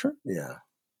acupuncture? Yeah.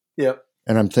 Yep.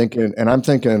 And I'm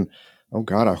thinking, oh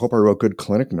God, I hope I wrote good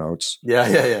clinic notes.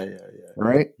 Yeah.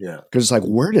 Right? Yeah. Because it's like,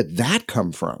 where did that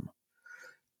come from?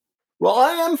 Well,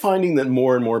 I am finding that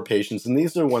more and more patients, and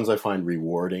these are ones I find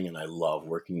rewarding and I love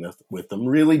working with them,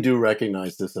 really do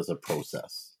recognize this as a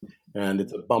process. And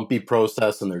it's a bumpy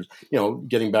process. And there's,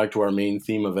 getting back to our main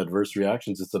theme of adverse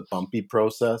reactions, it's a bumpy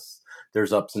process.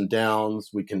 There's ups and downs.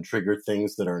 We can trigger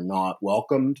things that are not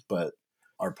welcomed, but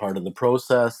are part of the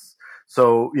process.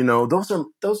 So, those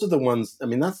are the ones, I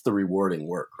mean, that's the rewarding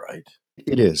work, right?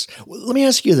 It is. Well, let me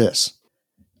ask you this,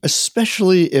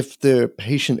 especially if the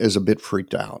patient is a bit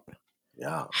freaked out.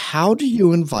 Yeah. How do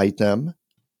you invite them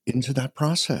into that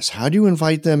process? How do you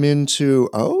invite them into,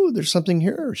 oh, there's something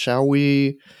here. Shall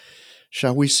we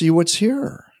see what's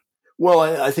here? Well,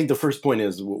 I think the first point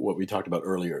is what we talked about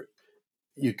earlier.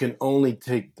 You can only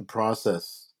take the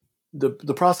process. The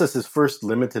process is first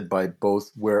limited by both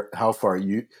how far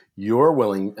you're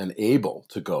willing and able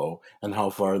to go, and how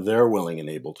far they're willing and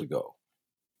able to go.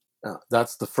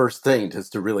 That's the first thing, is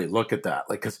to really look at that.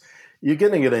 Like, because you're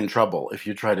going to get in trouble if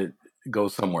you try to go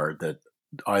somewhere that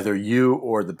either you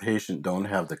or the patient don't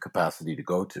have the capacity to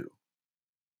go to.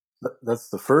 That's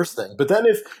the first thing. But then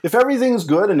if everything's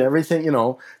good and everything,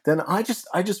 then I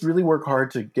just really work hard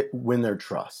to win their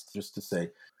trust, just to say,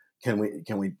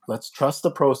 let's trust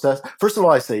the process. First of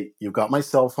all, I say, you've got my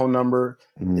cell phone number.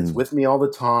 It's with me all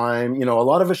the time. A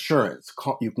lot of assurance.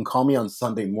 You can call me on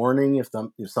Sunday morning if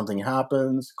something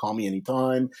happens. Call me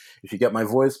anytime. If you get my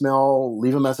voicemail,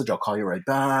 leave a message. I'll call you right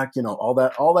back. All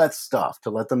that stuff to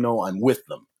let them know I'm with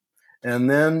them.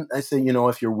 And then I say,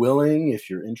 if you're willing, if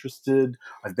you're interested,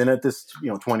 I've been at this,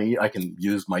 20, I can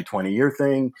use my 20-year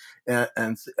thing.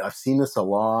 And I've seen this a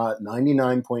lot,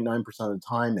 99.9% of the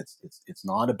time. It's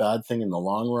not a bad thing in the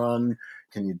long run.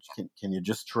 Can you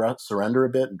just surrender a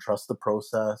bit and trust the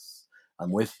process?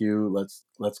 I'm with you.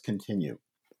 Let's continue.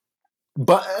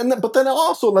 But then I'll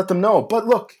also let them know, but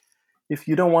look, if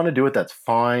you don't want to do it, that's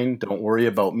fine. Don't worry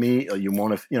about me. You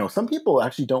want to, some people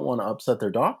actually don't want to upset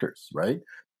their doctors, right?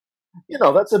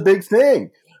 That's a big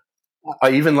thing.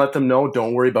 I even let them know,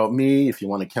 don't worry about me. If you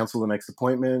want to cancel the next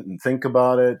appointment and think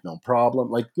about it, no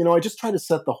problem. I just try to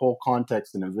set the whole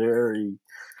context in a very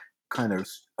kind of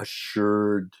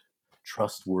assured,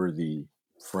 trustworthy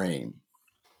frame.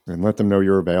 And let them know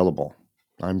you're available.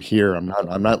 I'm here. I'm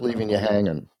not leaving you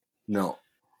hanging. No.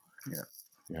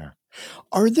 Yeah.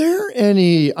 Are there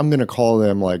any, I'm going to call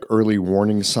them like early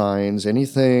warning signs,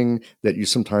 anything that you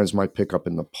sometimes might pick up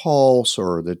in the pulse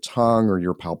or the tongue or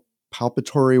your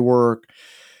palpatory work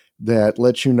that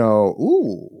lets you know,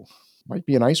 ooh, might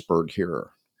be an iceberg here,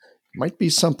 might be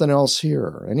something else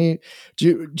here? Do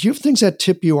you have things that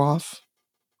tip you off?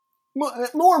 Well,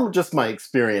 more just my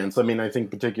experience. I mean, I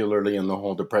think particularly in the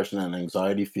whole depression and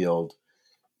anxiety field,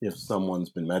 if someone's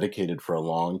been medicated for a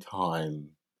long time,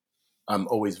 I'm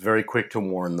always very quick to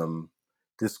warn them,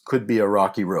 this could be a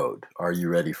rocky road. Are you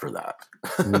ready for that?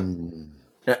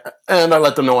 And I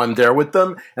let them know I'm there with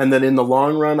them. And then in the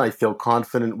long run, I feel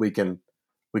confident we can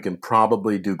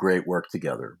probably do great work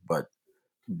together.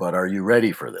 But are you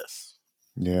ready for this?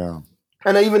 Yeah.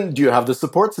 And do you have the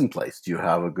supports in place? Do you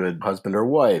have a good husband or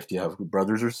wife? Do you have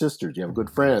brothers or sisters? Do you have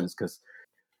good friends? Because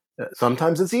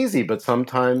sometimes it's easy, but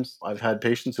sometimes I've had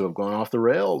patients who have gone off the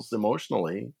rails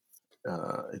emotionally.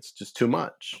 It's just too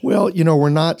much. Well, we're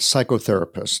not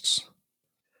psychotherapists.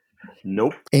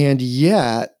 Nope. And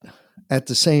yet, at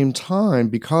the same time,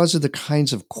 because of the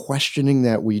kinds of questioning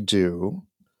that we do,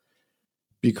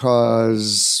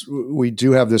 because we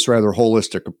do have this rather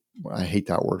holistic, I hate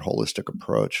that word, holistic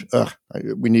approach.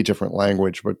 We need different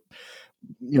language, but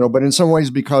in some ways,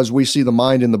 because we see the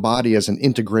mind and the body as an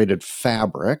integrated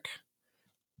fabric,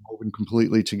 woven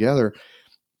completely together,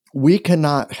 we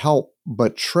cannot help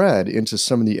but tread into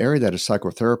some of the area that a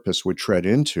psychotherapist would tread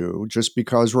into just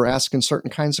because we're asking certain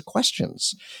kinds of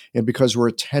questions and because we're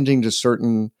attending to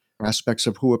certain aspects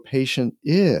of who a patient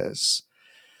is.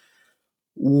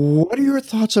 What are your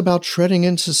thoughts about treading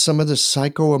into some of the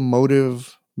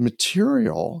psychoemotive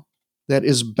material that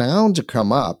is bound to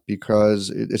come up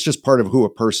because it's just part of who a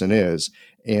person is,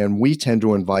 and we tend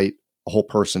to invite a whole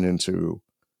person into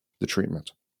the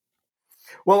treatment?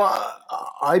 Well,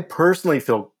 I personally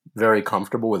feel very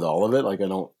comfortable with all of it.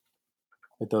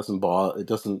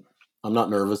 I'm not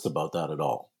nervous about that at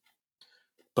all.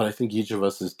 But I think each of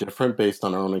us is different based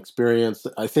on our own experience.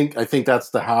 I think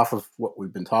that's the half of what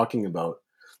we've been talking about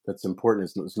that's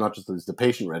important. It's not just is the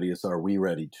patient ready, it's are we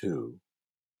ready too?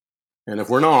 And if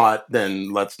we're not,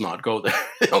 then let's not go there.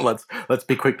 Let's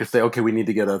be quick to say, okay, we need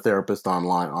to get a therapist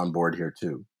on board here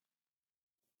too.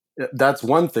 That's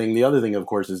one thing. The other thing, of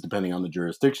course, is depending on the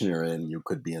jurisdiction you're in, you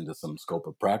could be into some scope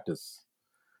of practice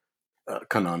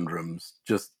conundrums,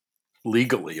 just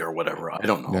legally or whatever. I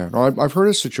don't know. Yeah, no, I've heard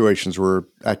of situations where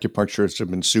acupuncturists have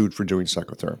been sued for doing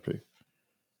psychotherapy.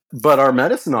 But our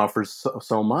medicine offers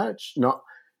so much, not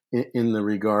in the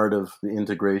regard of the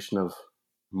integration of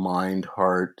mind,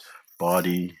 heart,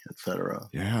 body, etc.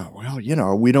 Yeah,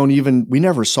 well, we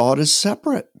never saw it as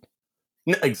separate.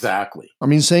 Exactly. I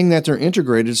mean, saying that they're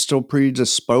integrated still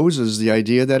predisposes the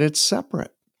idea that it's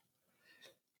separate.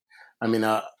 I mean,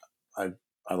 I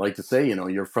like to say,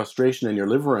 your frustration and your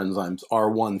liver enzymes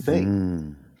are one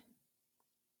thing.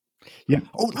 Yeah.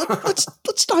 Oh,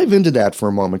 let's dive into that for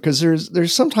a moment, because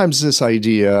there's sometimes this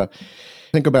idea.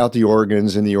 Think about the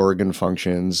organs and the organ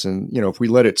functions, and if we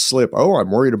let it slip, oh,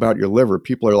 I'm worried about your liver.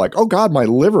 People are like, oh God, my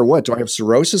liver. What do I have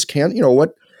cirrhosis?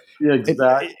 What? Yeah,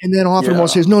 exactly. And then often one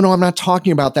says, no, I'm not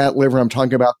talking about that liver. I'm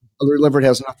talking about other liver. It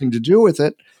has nothing to do with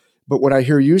it. But what I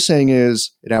hear you saying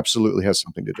is it absolutely has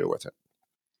something to do with it.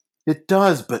 It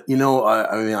does, but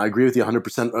I agree with you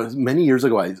 100%. Many years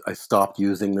ago, I stopped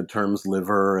using the terms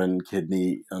liver and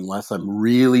kidney unless I'm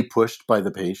really pushed by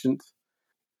the patient.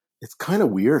 It's kind of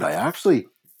weird.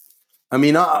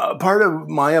 Part of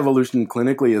my evolution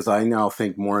clinically is I now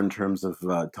think more in terms of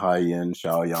Tai Yin,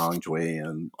 Xiaoyang, Jui,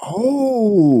 and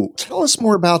oh, tell us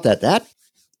more about that.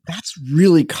 That's that's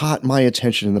really caught my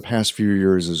attention in the past few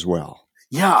years as well.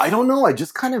 Yeah, I don't know. I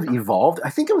just kind of evolved. I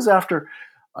think it was after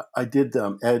I did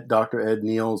Dr. Ed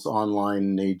Neal's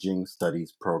online aging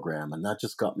studies program, and that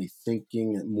just got me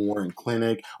thinking more in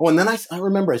clinic. Oh, and then I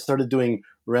remember I started doing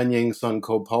Ren Ying Sun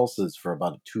co-pulses for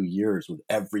about 2 years with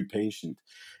every patient.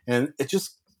 And it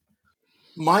just,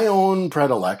 my own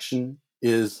predilection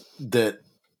is that,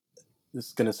 this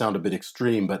is going to sound a bit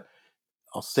extreme, but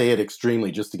I'll say it extremely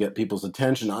just to get people's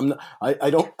attention. I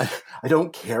don't I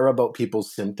don't care about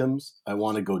people's symptoms. I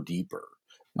want to go deeper.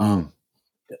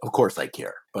 Of course I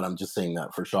care, but I'm just saying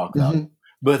that for shock value.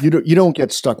 But you don't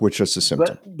get stuck with just a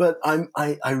symptom. But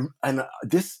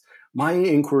my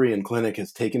inquiry in clinic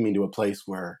has taken me to a place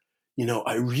where,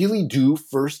 I really do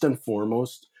first and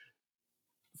foremost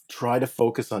try to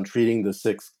focus on treating the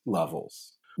 6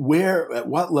 levels. At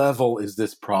what level is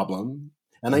this problem?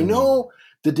 And I know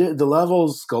the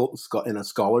levels in a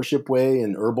scholarship way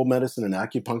in herbal medicine and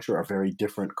acupuncture are very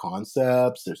different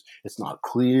concepts. It's not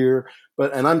clear,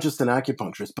 and I'm just an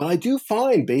acupuncturist. But I do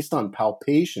find, based on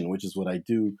palpation, which is what I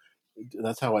do,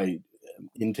 that's how I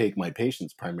intake my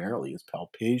patients primarily, is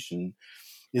palpation,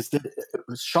 is that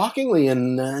shockingly,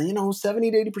 in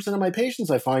 70 to 80% of my patients,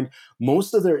 I find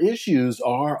most of their issues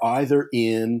are either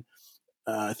in,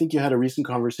 I think you had a recent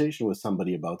conversation with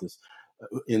somebody about this,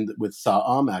 with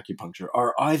Sa'am acupuncture,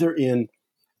 are either in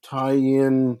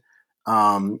Tai-Yin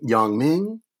Yang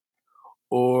Ming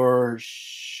or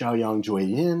Xiaoyang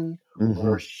Jui Yin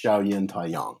or Xiaoyin Tai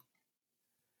Yang.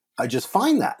 I just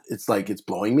find that it's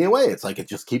blowing me away. It's like it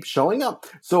just keeps showing up.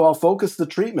 So I'll focus the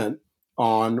treatment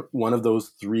on one of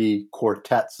those 3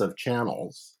 quartets of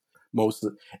channels,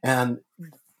 and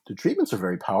the treatments are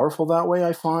very powerful that way,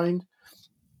 I find.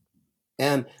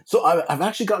 And so I've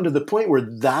actually gotten to the point where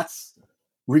that's,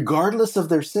 regardless of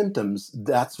their symptoms,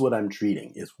 that's what I'm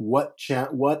treating, is which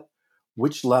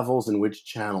levels and which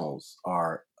channels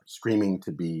are screaming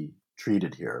to be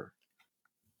treated here.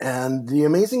 And the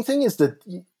amazing thing is that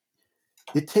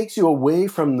it takes you away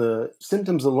from the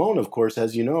symptoms alone. Of course,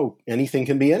 as you know, anything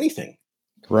can be anything.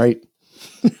 Right.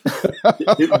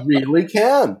 It really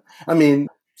can. I mean,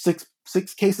 six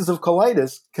cases of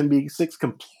colitis can be 6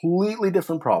 completely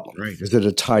different problems. Right. Is it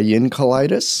a Tai-Yin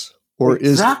colitis or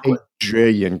Exactly. is it a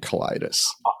Jui-Yin colitis?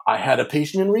 I had a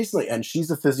patient in recently, and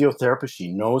she's a physiotherapist.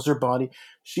 She knows her body.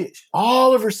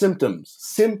 All of her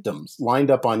symptoms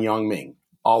lined up on Yang Ming.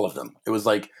 All of them. It was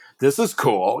like, this is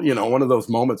cool. One of those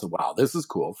moments of, wow, this is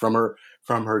cool. From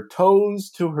her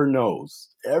toes to her nose,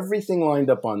 everything lined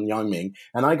up on Yang Ming.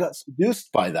 And I got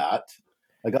seduced by that.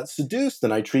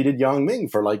 And I treated Yang Ming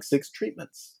for like 6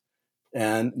 treatments.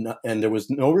 And there was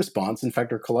no response. In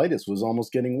fact, her colitis was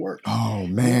almost getting worse. Oh,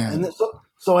 man. And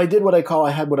so I did what I call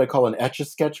an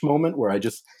Etch-a-Sketch moment, where I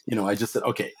just said,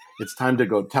 okay, it's time to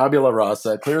go tabula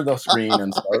rasa, clear the screen,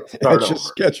 and start over.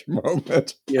 Etch-a-Sketch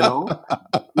moment.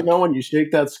 When you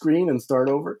shake that screen and start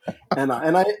over.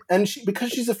 And she,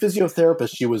 because she's a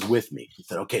physiotherapist, she was with me. She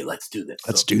said, okay, let's do this.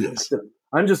 Let's do this. I said,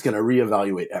 I'm just going to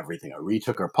reevaluate everything. I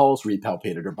retook her pulse,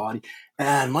 repalpated her body.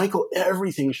 And Michael,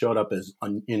 everything showed up as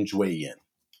in Jui Yin.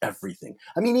 Everything.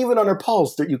 I mean, even on her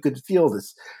pulse, that you could feel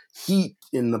this heat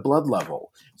in the blood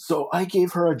level. So I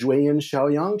gave her a Jui Yin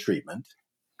Xiaoyang treatment.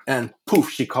 And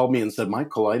poof, she called me and said, my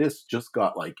colitis just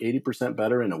got like 80%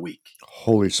 better in a week.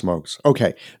 Holy smokes.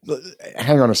 Okay.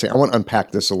 Hang on a second. I want to unpack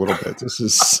this a little bit. This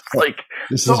is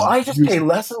I just pay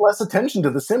less and less attention to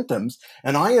the symptoms,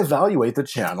 and I evaluate the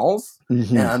channels.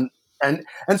 And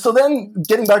so then,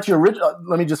 getting back to your original,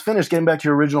 let me just finish. Getting back to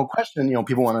your original question,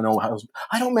 people want to know how.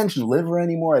 I don't mention liver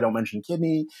anymore. I don't mention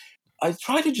kidney. I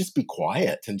try to just be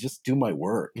quiet and just do my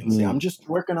work and say, I'm just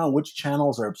working on which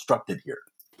channels are obstructed here.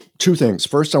 2 things.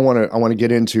 First, I want to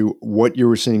get into what you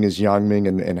were seeing as Yang Ming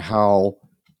and how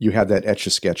you had that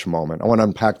Etch-a-Sketch moment. I want to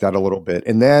unpack that a little bit,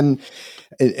 and then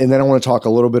I want to talk a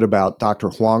little bit about Dr.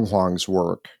 Huang's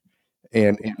work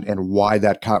and why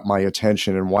that caught my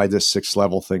attention and why this 6th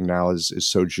level thing now is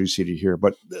so juicy to hear.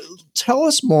 But tell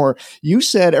us more. You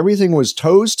said everything was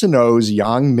toes to nose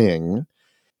Yang Ming.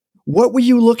 What were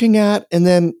you looking at, and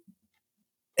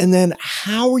then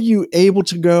how were you able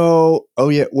to go, oh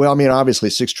yeah, well, I mean, obviously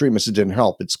 6 treatments, it didn't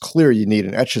help. It's clear you need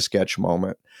an Etch-a-Sketch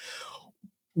moment.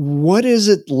 What is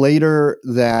it later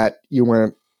that you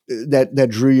went, that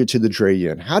drew you to the Jui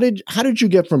Yin? How did you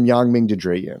get from Yang Ming to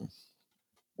Jui Yin?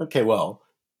 Okay, well,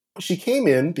 she came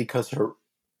in because her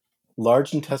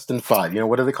large intestine 5,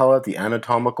 what do they call it? The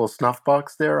anatomical snuff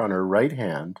box there on her right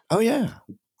hand. Oh yeah.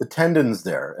 The tendons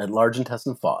there at large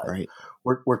intestine 5 right.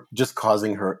 were just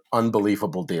causing her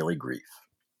unbelievable daily grief.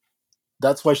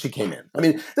 That's why she came in. I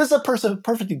mean, this is a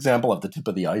perfect example of the tip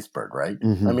of the iceberg, right?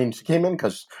 I mean, she came in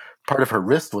because part of her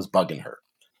wrist was bugging her.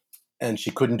 And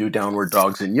she couldn't do downward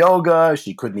dogs in yoga.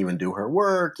 She couldn't even do her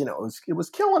work. It was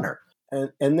killing her.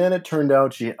 And then it turned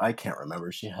out I can't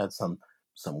remember, she had some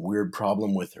weird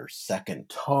problem with her second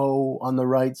toe on the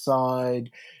right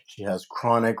side. She has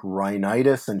chronic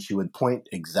rhinitis, and she would point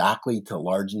exactly to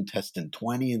large intestine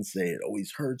 20 and say, it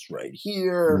always hurts right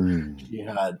here. She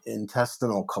had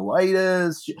intestinal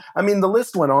colitis. The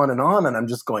list went on, and I'm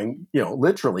just going,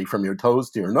 literally from your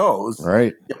toes to your nose.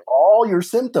 Right. All your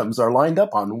symptoms are lined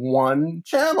up on one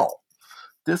channel.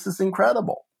 This is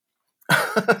incredible.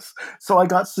 So I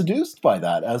got seduced by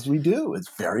that, as we do. It's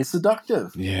very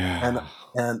seductive. Yeah.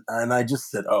 And I just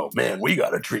said, oh man, we got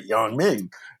to treat Yang Ming.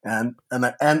 And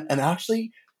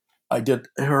actually I did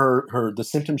the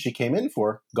symptoms she came in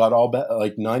for got all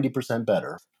like 90%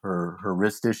 better. Her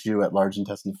wrist issue at large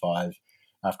intestine 5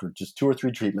 after just 2 or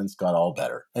 3 treatments got all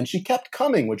better. And she kept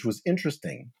coming, which was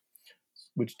interesting,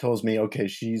 which tells me, okay,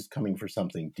 she's coming for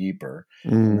something deeper.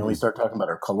 And then we start talking about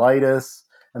her colitis.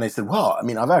 And I said, well,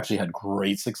 I've actually had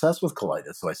great success with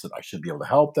colitis. So I said, I should be able to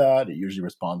help that. It usually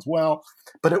responds well.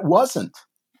 But it wasn't.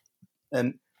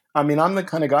 And I'm the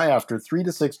kind of guy, after 3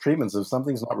 to 6 treatments, if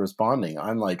something's not responding,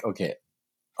 I'm like, okay,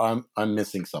 I'm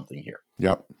missing something here.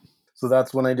 Yep. So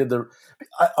that's when I did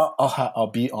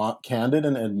I'll be candid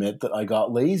and admit that I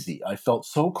got lazy. I felt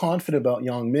so confident about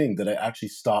Yang Ming that I actually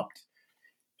stopped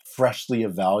freshly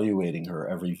evaluating her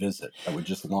every visit. I would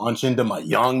just launch into my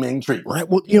Yang Ming treatment. Right.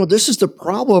 Well, this is the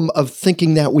problem of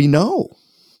thinking that we know.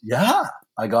 Yeah.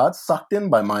 I got sucked in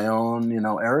by my own,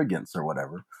 arrogance or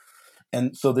whatever.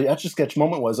 And so the Etch-a-Sketch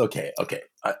moment was, okay,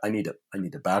 I need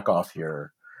to back off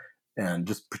here and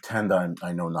just pretend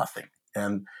I know nothing.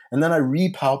 And then I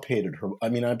repalpated her.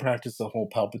 I practiced the whole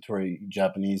palpatory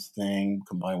Japanese thing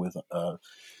combined with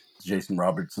Jason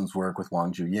Robertson's work with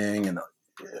Wang Ju Ying, and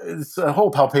it's a whole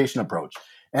palpation approach.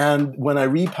 And when I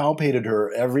repalpated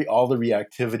her, all the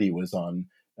reactivity was on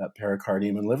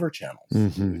pericardium and liver channels.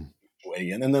 Mm-hmm.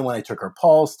 And then when I took her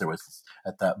pulse, there was,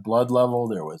 at that blood level,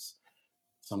 there was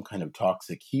some kind of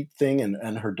toxic heat thing,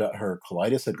 and her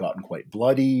colitis had gotten quite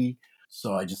bloody.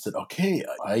 So I just said, okay,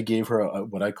 I gave her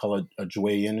what I call a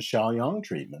Jue Yin Xiaoyang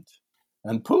treatment.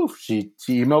 And poof, she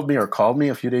emailed me or called me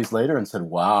a few days later and said,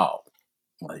 wow,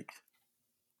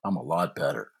 I'm a lot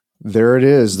better. There it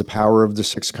is, the power of the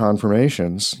 6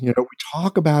 conformations. We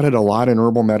talk about it a lot in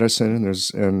herbal medicine,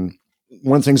 and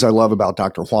one of the things I love about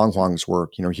Dr. Huang's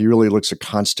work, he really looks at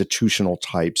constitutional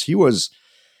types. He was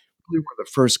really one of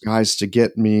the first guys to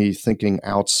get me thinking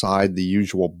outside the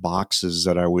usual boxes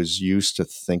that I was used to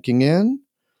thinking in.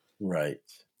 Right.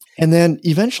 And then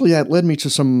eventually that led me to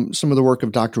some of the work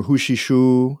of Dr. Hu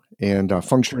Shu and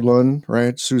Feng Shilun,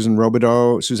 right? Suzanne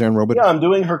Robideau. Yeah, I'm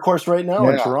doing her course right now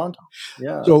in Toronto.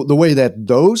 Yeah. So the way that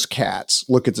those cats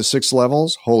look at the 6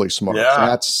 levels, holy smokes,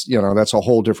 that's a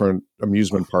whole different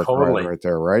amusement park ride right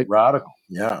there, right? Radical.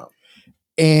 Yeah.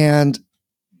 And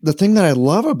the thing that I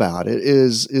love about it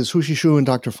is Hu Shu and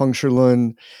Dr. Feng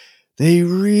Shilun, they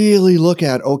really look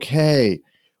at, okay,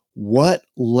 what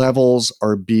levels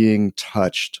are being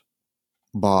touched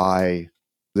by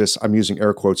this, I'm using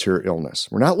air quotes here, illness.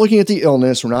 We're not looking at the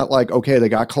illness. We're not like, okay, they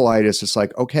got colitis. It's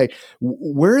like, okay,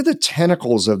 where are the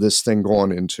tentacles of this thing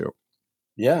going into?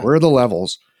 Yeah. Where are the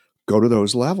levels? Go to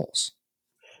those levels.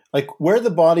 Like where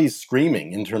the body's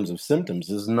screaming in terms of symptoms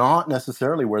is not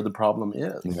necessarily where the problem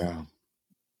is. Yeah.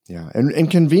 Yeah.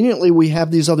 And conveniently, we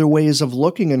have these other ways of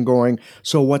looking and going,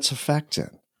 so what's affected?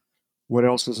 What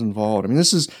else is involved? We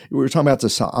were talking about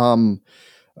this Korean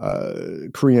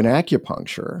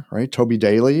acupuncture, right? Toby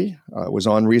Daly was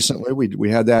on recently. We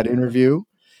had that interview.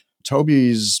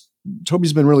 Toby's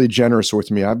been really generous with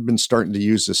me. I've been starting to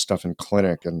use this stuff in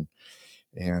clinic, and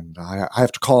I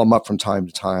have to call him up from time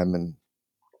to time and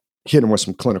hit him with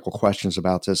some clinical questions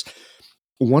about this.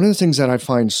 One of the things that I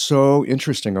find so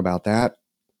interesting about that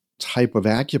type of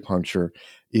acupuncture,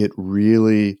 it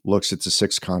really looks at the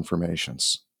 6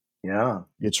 conformations. Yeah.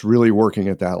 It's really working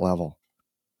at that level.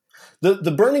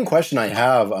 The burning question I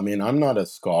have, I'm not a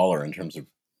scholar in terms of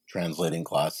translating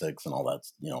classics and all that,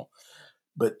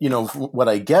 but what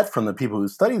I get from the people who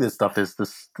study this stuff is the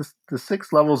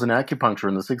 6 levels in acupuncture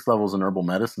and the 6 levels in herbal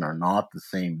medicine are not the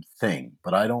same thing.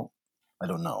 But I don't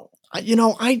know. I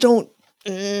don't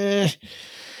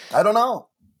know.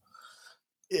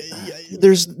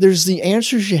 There's the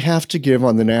answers you have to give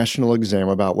on the national exam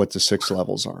about what the 6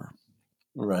 levels are.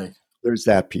 Right. There's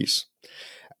that piece.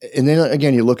 And then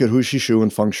again, you look at Hu Shu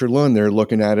and Feng Shilun, they're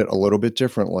looking at it a little bit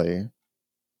differently.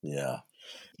 Yeah.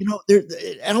 And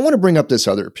I want to bring up this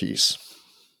other piece.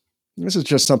 This is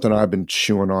just something I've been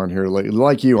chewing on here lately.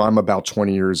 Like you, I'm about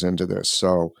 20 years into this.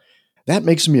 So that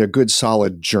makes me a good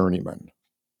solid journeyman.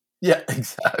 Yeah,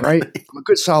 right? exactly. I'm a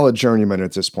good solid journeyman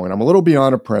at this point. I'm a little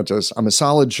beyond apprentice. I'm a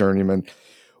solid journeyman.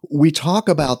 We talk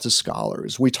about the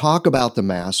scholars, we talk about the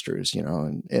masters,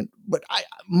 but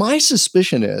my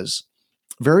suspicion is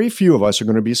very few of us are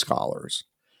going to be scholars.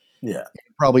 Yeah,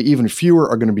 Probably even fewer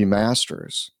are going to be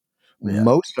masters. yeah,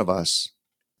 Most of us,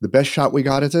 the best shot we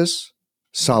got at this,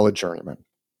 solid journeyman.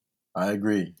 I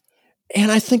agree.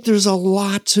 And I think there's a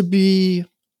lot to be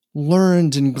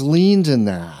learned and gleaned in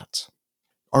that.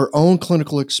 Our own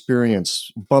clinical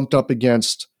experience bumped up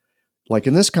against, like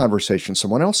in this conversation,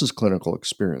 someone else's clinical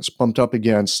experience, bumped up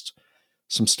against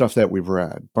some stuff that we've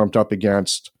read, bumped up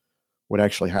against what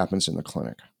actually happens in the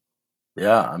clinic.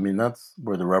 Yeah, I mean, that's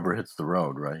where the rubber hits the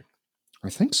road, right? I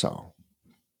think so.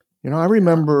 I Yeah.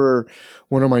 remember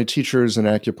one of my teachers in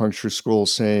acupuncture school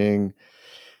saying,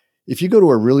 if you go to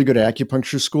a really good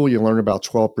acupuncture school, you learn about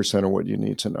 12% of what you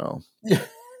need to know. Yeah.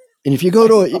 And if you go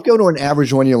to an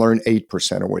average one, you learn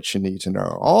 8% of what you need to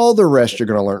know. All the rest you're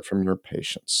going to learn from your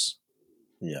patients.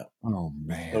 Yeah, Oh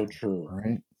man. so true.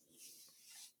 Right?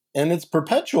 And it's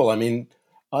perpetual. I mean,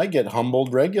 I get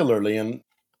humbled regularly and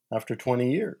after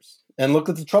 20 years. And look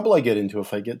at the trouble I get into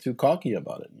if I get too cocky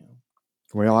about it.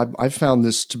 Well, I've found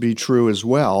this to be true as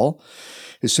well.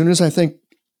 As soon as I think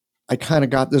I kind of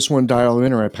got this one dialed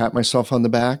in, or I pat myself on the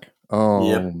back, oh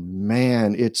Yep.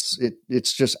 man, it's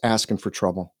just asking for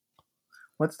trouble.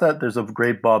 What's that? There's a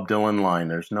great Bob Dylan line.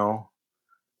 There's no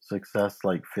success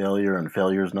like failure, and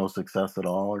failure is no success at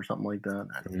all, or something like that.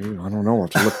 I don't know. I'll have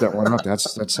to look that one up. That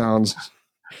sounds.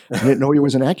 I didn't know he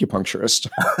was an acupuncturist.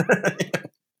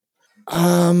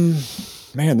 Um,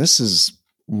 Man, this has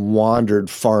wandered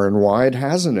far and wide,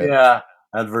 hasn't it? Yeah.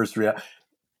 Adverse reaction.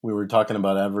 We were talking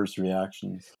about adverse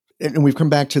reactions. And we've come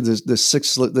back to the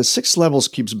six levels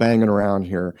keeps banging around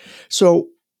here. So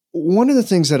one of the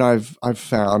things that I've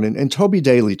found, and Toby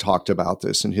Daly talked about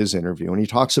this in his interview, and he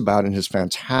talks about in his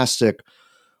fantastic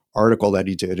article that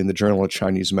he did in the Journal of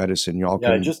Chinese Medicine. Y'all Yeah,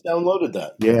 I can, just downloaded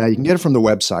that. yeah, you can get it from the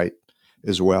website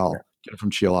as Yeah. well. Get it from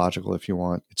Geological if you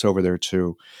want. It's over there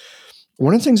too.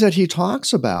 One of the things that he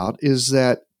talks about is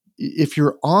that if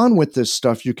you're on with this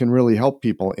stuff, you can really help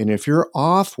people. And if you're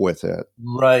off with it,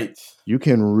 Right. you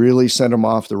can really send them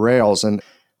off the rails. And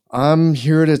I'm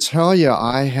here to tell you,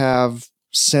 I have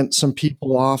sent some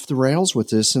people off the rails with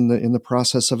this in the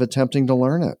process of attempting to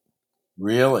learn it.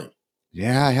 Really?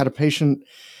 Yeah, I had a patient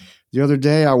the other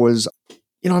day.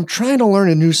 I'm trying to learn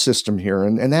a new system here.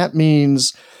 And that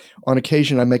means on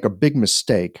occasion I make a big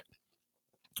mistake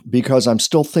because I'm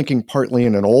still thinking partly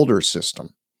in an older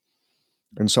system.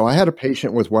 And so I had a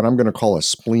patient with what I'm going to call a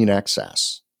spleen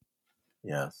excess,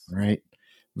 Yes. right?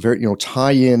 Very,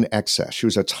 tie-in excess. She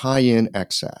was a tie-in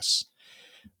excess,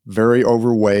 very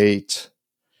overweight,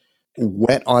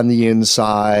 wet on the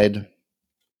inside,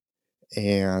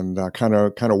 and kind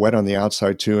of wet on the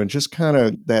outside too, and just kind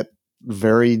of that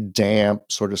very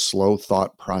damp, sort of slow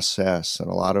thought process, and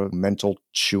a lot of mental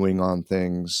chewing on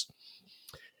things.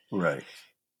 Right.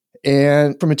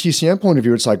 And from a TCM point of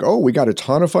view, it's like, oh, we got to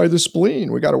tonify the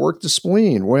spleen. We got to work the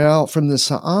spleen. Well, from the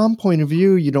Sa'am point of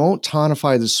view, you don't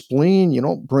tonify the spleen. You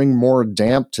don't bring more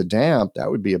damp to damp. That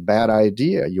would be a bad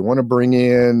idea. You want to bring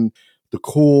in the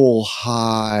cool,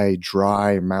 high,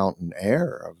 dry mountain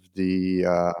air of the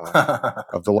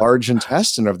large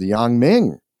intestine of the Yang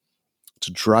Ming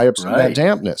to dry up some of that Right.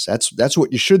 dampness. That's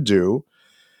what you should do.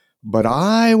 But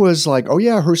I was like, oh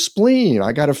yeah, her spleen.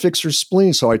 I got to fix her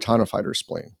spleen. So I tonified her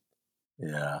spleen.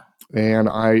 Yeah. And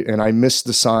I missed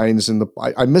the signs and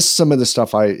I missed some of the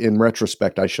stuff in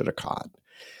retrospect I should have caught.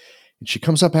 And she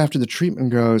comes up after the treatment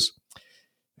and goes,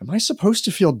 am I supposed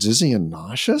to feel dizzy and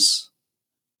nauseous?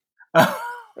 And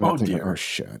I'm Oh thinking, oh dear.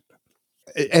 shit.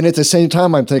 And at the same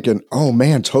time, I'm thinking, oh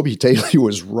man, Toby Daly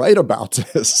was right about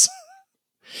this.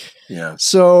 Yeah.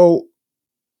 So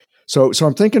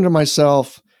I'm thinking to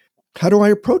myself, how do I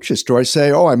approach this? Do I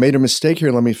say, oh, I made a mistake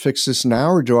here, let me fix this now?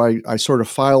 Or do I sort of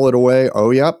file it away?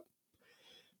 Oh, yep,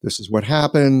 this is what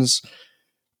happens.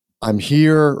 I'm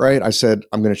here, right? I said,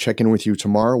 I'm going to check in with you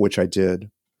tomorrow, which I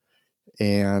did.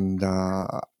 And,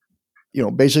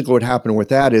 basically what happened with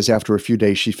that is after a few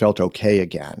days, she felt okay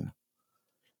again.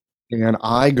 And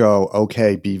I go,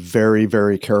 okay, be very,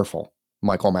 very careful,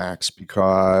 Michael Max,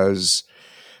 because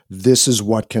this is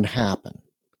what can happen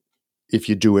if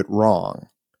you do it wrong.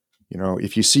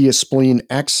 If you see a spleen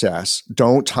excess,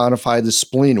 don't tonify the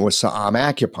spleen with Sa'am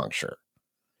acupuncture,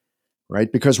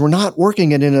 right? Because we're not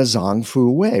working it in a Zong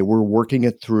Fu way. We're working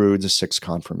it through the 6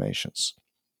 conformations.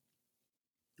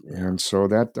 Yeah. And so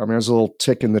there's a little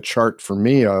tick in the chart for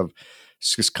me of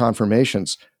 6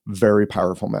 conformations, very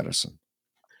powerful medicine.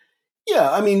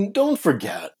 Yeah. I mean, don't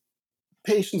forget,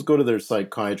 patients go to their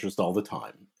psychiatrist all the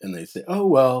time and they say, oh,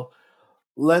 well,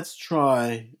 let's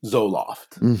try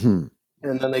Zoloft. Mm-hmm.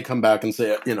 And then they come back and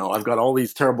say, I've got all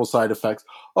these terrible side effects.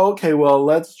 Okay, well,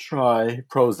 let's try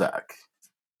Prozac.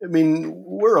 I mean,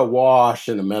 we're awash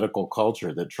in a medical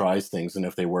culture that tries things, and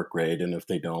if they work, great, and if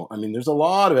they don't, I mean, there's a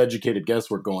lot of educated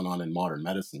guesswork going on in modern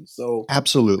medicine. So we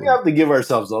Absolutely. have to give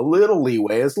ourselves a little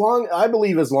leeway. I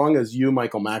believe as long as you,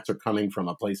 Michael Max, are coming from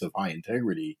a place of high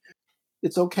integrity,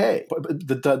 it's okay. But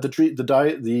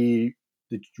the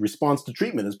response to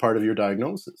treatment is part of your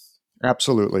diagnosis.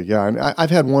 Absolutely. Yeah.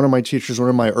 I've had one of my teachers, one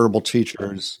of my herbal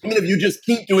teachers. I mean, if you just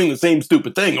keep doing the same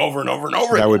stupid thing over and over and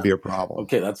over That again, would be a problem.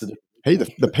 okay, that's a different. Hey,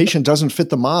 the patient doesn't fit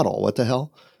the model. What the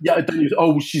hell? Yeah, then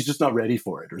she's just not ready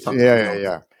for it or something.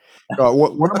 Yeah.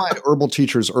 One of my herbal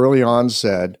teachers early on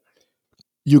said,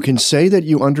 you can say that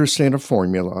you understand a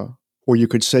formula, or you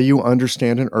could say you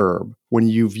understand an herb when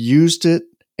you've used it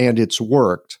and it's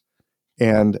worked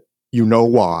and you know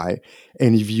why.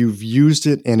 And if you've used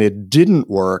it and it didn't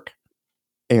work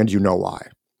and you know why,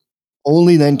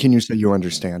 only then can you say you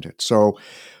understand it. So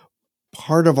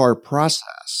part of our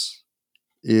process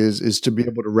is to be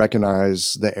able to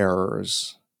recognize the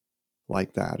errors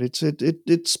like that.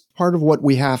 It's part of what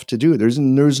we have to do. There's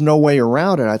no way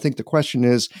around it. I think the question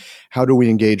is, how do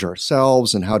we engage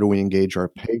ourselves and how do we engage our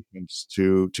patients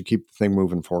to keep the thing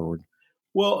moving forward?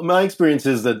 Well, my experience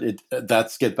is that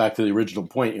that's get back to the original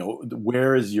point.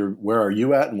 Where are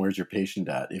you at, and where's your patient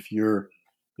at? If you're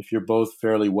both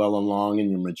fairly well along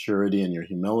in your maturity and your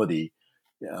humility,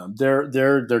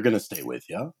 they're going to stay with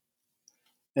you.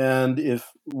 And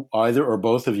if either or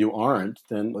both of you aren't,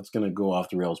 then it's going to go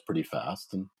off the rails pretty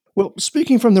fast. And Well,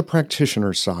 speaking from the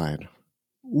practitioner side,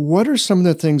 what are some of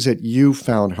the things that you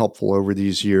found helpful over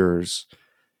these years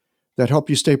that help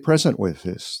you stay present with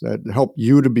this, that help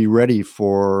you to be ready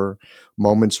for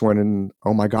moments when,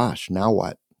 oh my gosh, now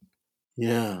what?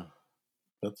 yeah,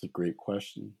 that's a great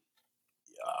question.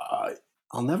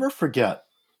 I'll never forget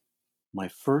my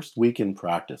first week in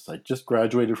practice. I just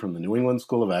graduated from the New England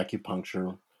School of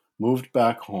Acupuncture, moved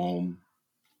back home,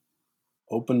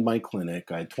 opened my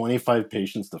clinic. I had 25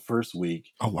 patients the first week,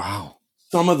 Oh, wow.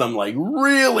 some of them like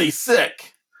really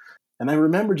sick. And I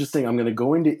remember just saying, I'm going to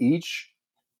go into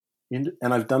and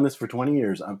I've done this for 20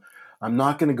 years. I'm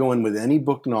not going to go in with any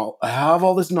book knowledge. I have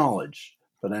all this knowledge,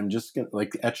 but I'm just going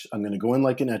to I'm going to go in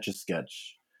like an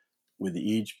Etch-a-Sketch with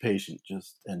each patient,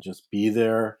 just be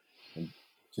there and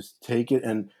just take it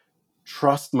and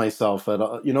trust myself.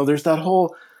 There's that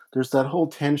whole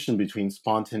tension between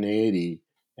spontaneity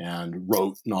and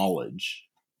rote knowledge.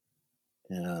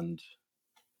 And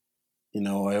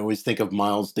I always think of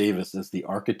Miles Davis as the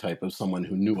archetype of someone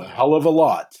who knew a hell of a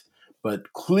lot,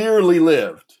 but clearly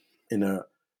lived in a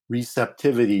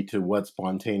receptivity to what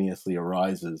spontaneously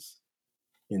arises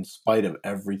in spite of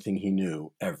everything he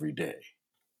knew every day.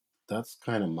 That's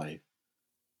kind of my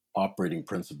operating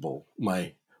principle.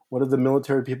 What are the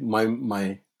military people?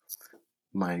 My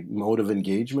mode of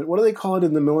engagement. What do they call it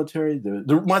in the military?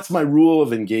 What's my rule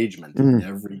of engagement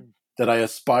that I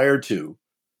aspire to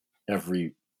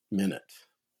every minute?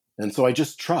 And so I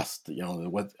just trust,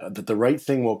 that the right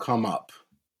thing will come up.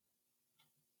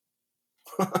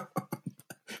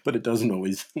 But it doesn't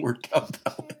always work out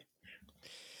that way.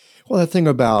 Well, that thing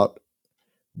about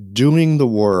doing the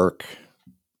work,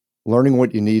 learning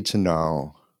what you need to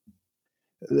know,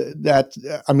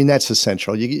 that's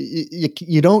essential.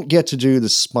 You don't get to do the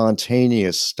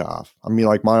spontaneous stuff. I mean,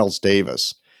 like Miles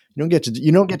Davis. You don't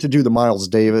get to do the Miles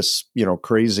Davis,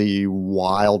 crazy,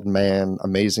 wild man,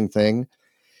 amazing thing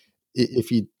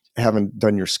if you haven't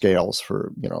done your scales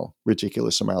for,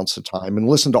 ridiculous amounts of time and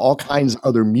listen to all kinds of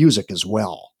other music as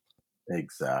well.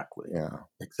 Exactly. Yeah.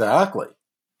 Exactly.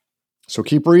 So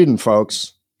keep reading,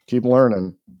 folks. Keep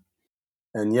learning.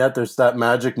 And yet there's that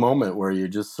magic moment where you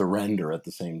just surrender at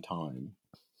the same time.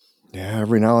 Yeah,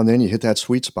 every now and then you hit that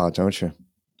sweet spot, don't you?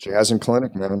 Jazz in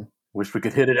clinic, man. Wish we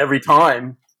could hit it every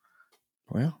time.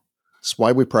 Well, that's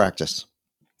why we practice.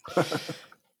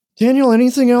 Daniel,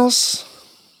 anything else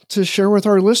to share with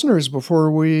our listeners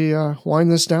before we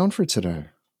wind this down for today?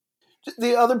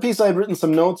 The other piece I'd written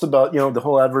some notes about, the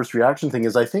whole adverse reaction thing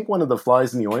is I think one of the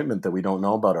flies in the ointment that we don't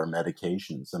know about are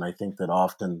medications. And I think that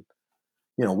often,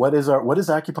 what is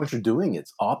acupuncture doing?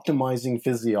 It's optimizing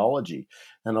physiology.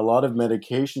 And a lot of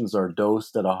medications are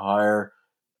dosed at a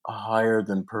higher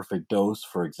than perfect dose,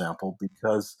 for example,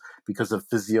 because of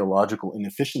physiological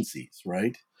inefficiencies,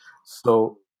 right?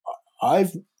 So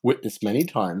I've witnessed many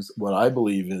times what I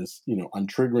believe is, I'm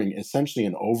triggering essentially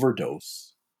an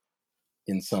overdose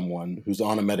in someone who's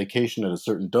on a medication at a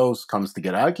certain dose, comes to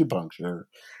get acupuncture,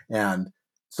 and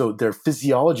so their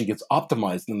physiology gets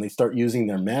optimized and they start using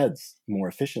their meds more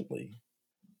efficiently.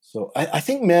 So I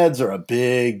think meds are a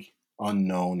big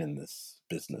unknown in this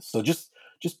business. So just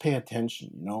pay attention,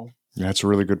 you know? That's a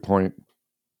really good point.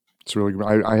 It's really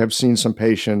good. I have seen some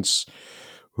patients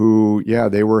who, yeah,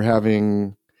 they were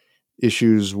having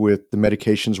issues with the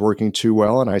medications working too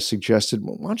well. And I suggested,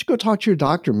 well, why don't you go talk to your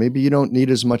doctor? Maybe you don't need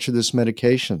as much of this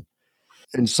medication.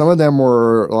 And some of them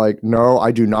were like, no,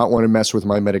 I do not want to mess with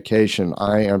my medication.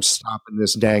 I am stopping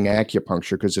this dang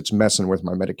acupuncture because it's messing with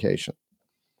my medication.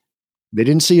 They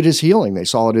didn't see it as healing. They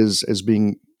saw it as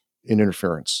being an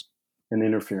interference. An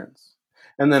interference.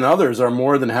 And then others are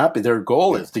more than happy. Their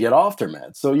goal is to get off their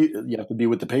meds. So you have to be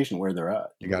with the patient where they're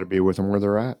at. You got to be with them where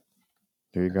they're at.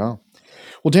 There you go.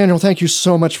 Well, Daniel, thank you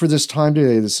so much for this time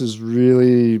today. This has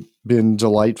really been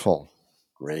delightful.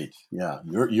 Great. Yeah,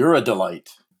 you're a delight.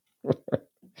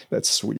 That's sweet.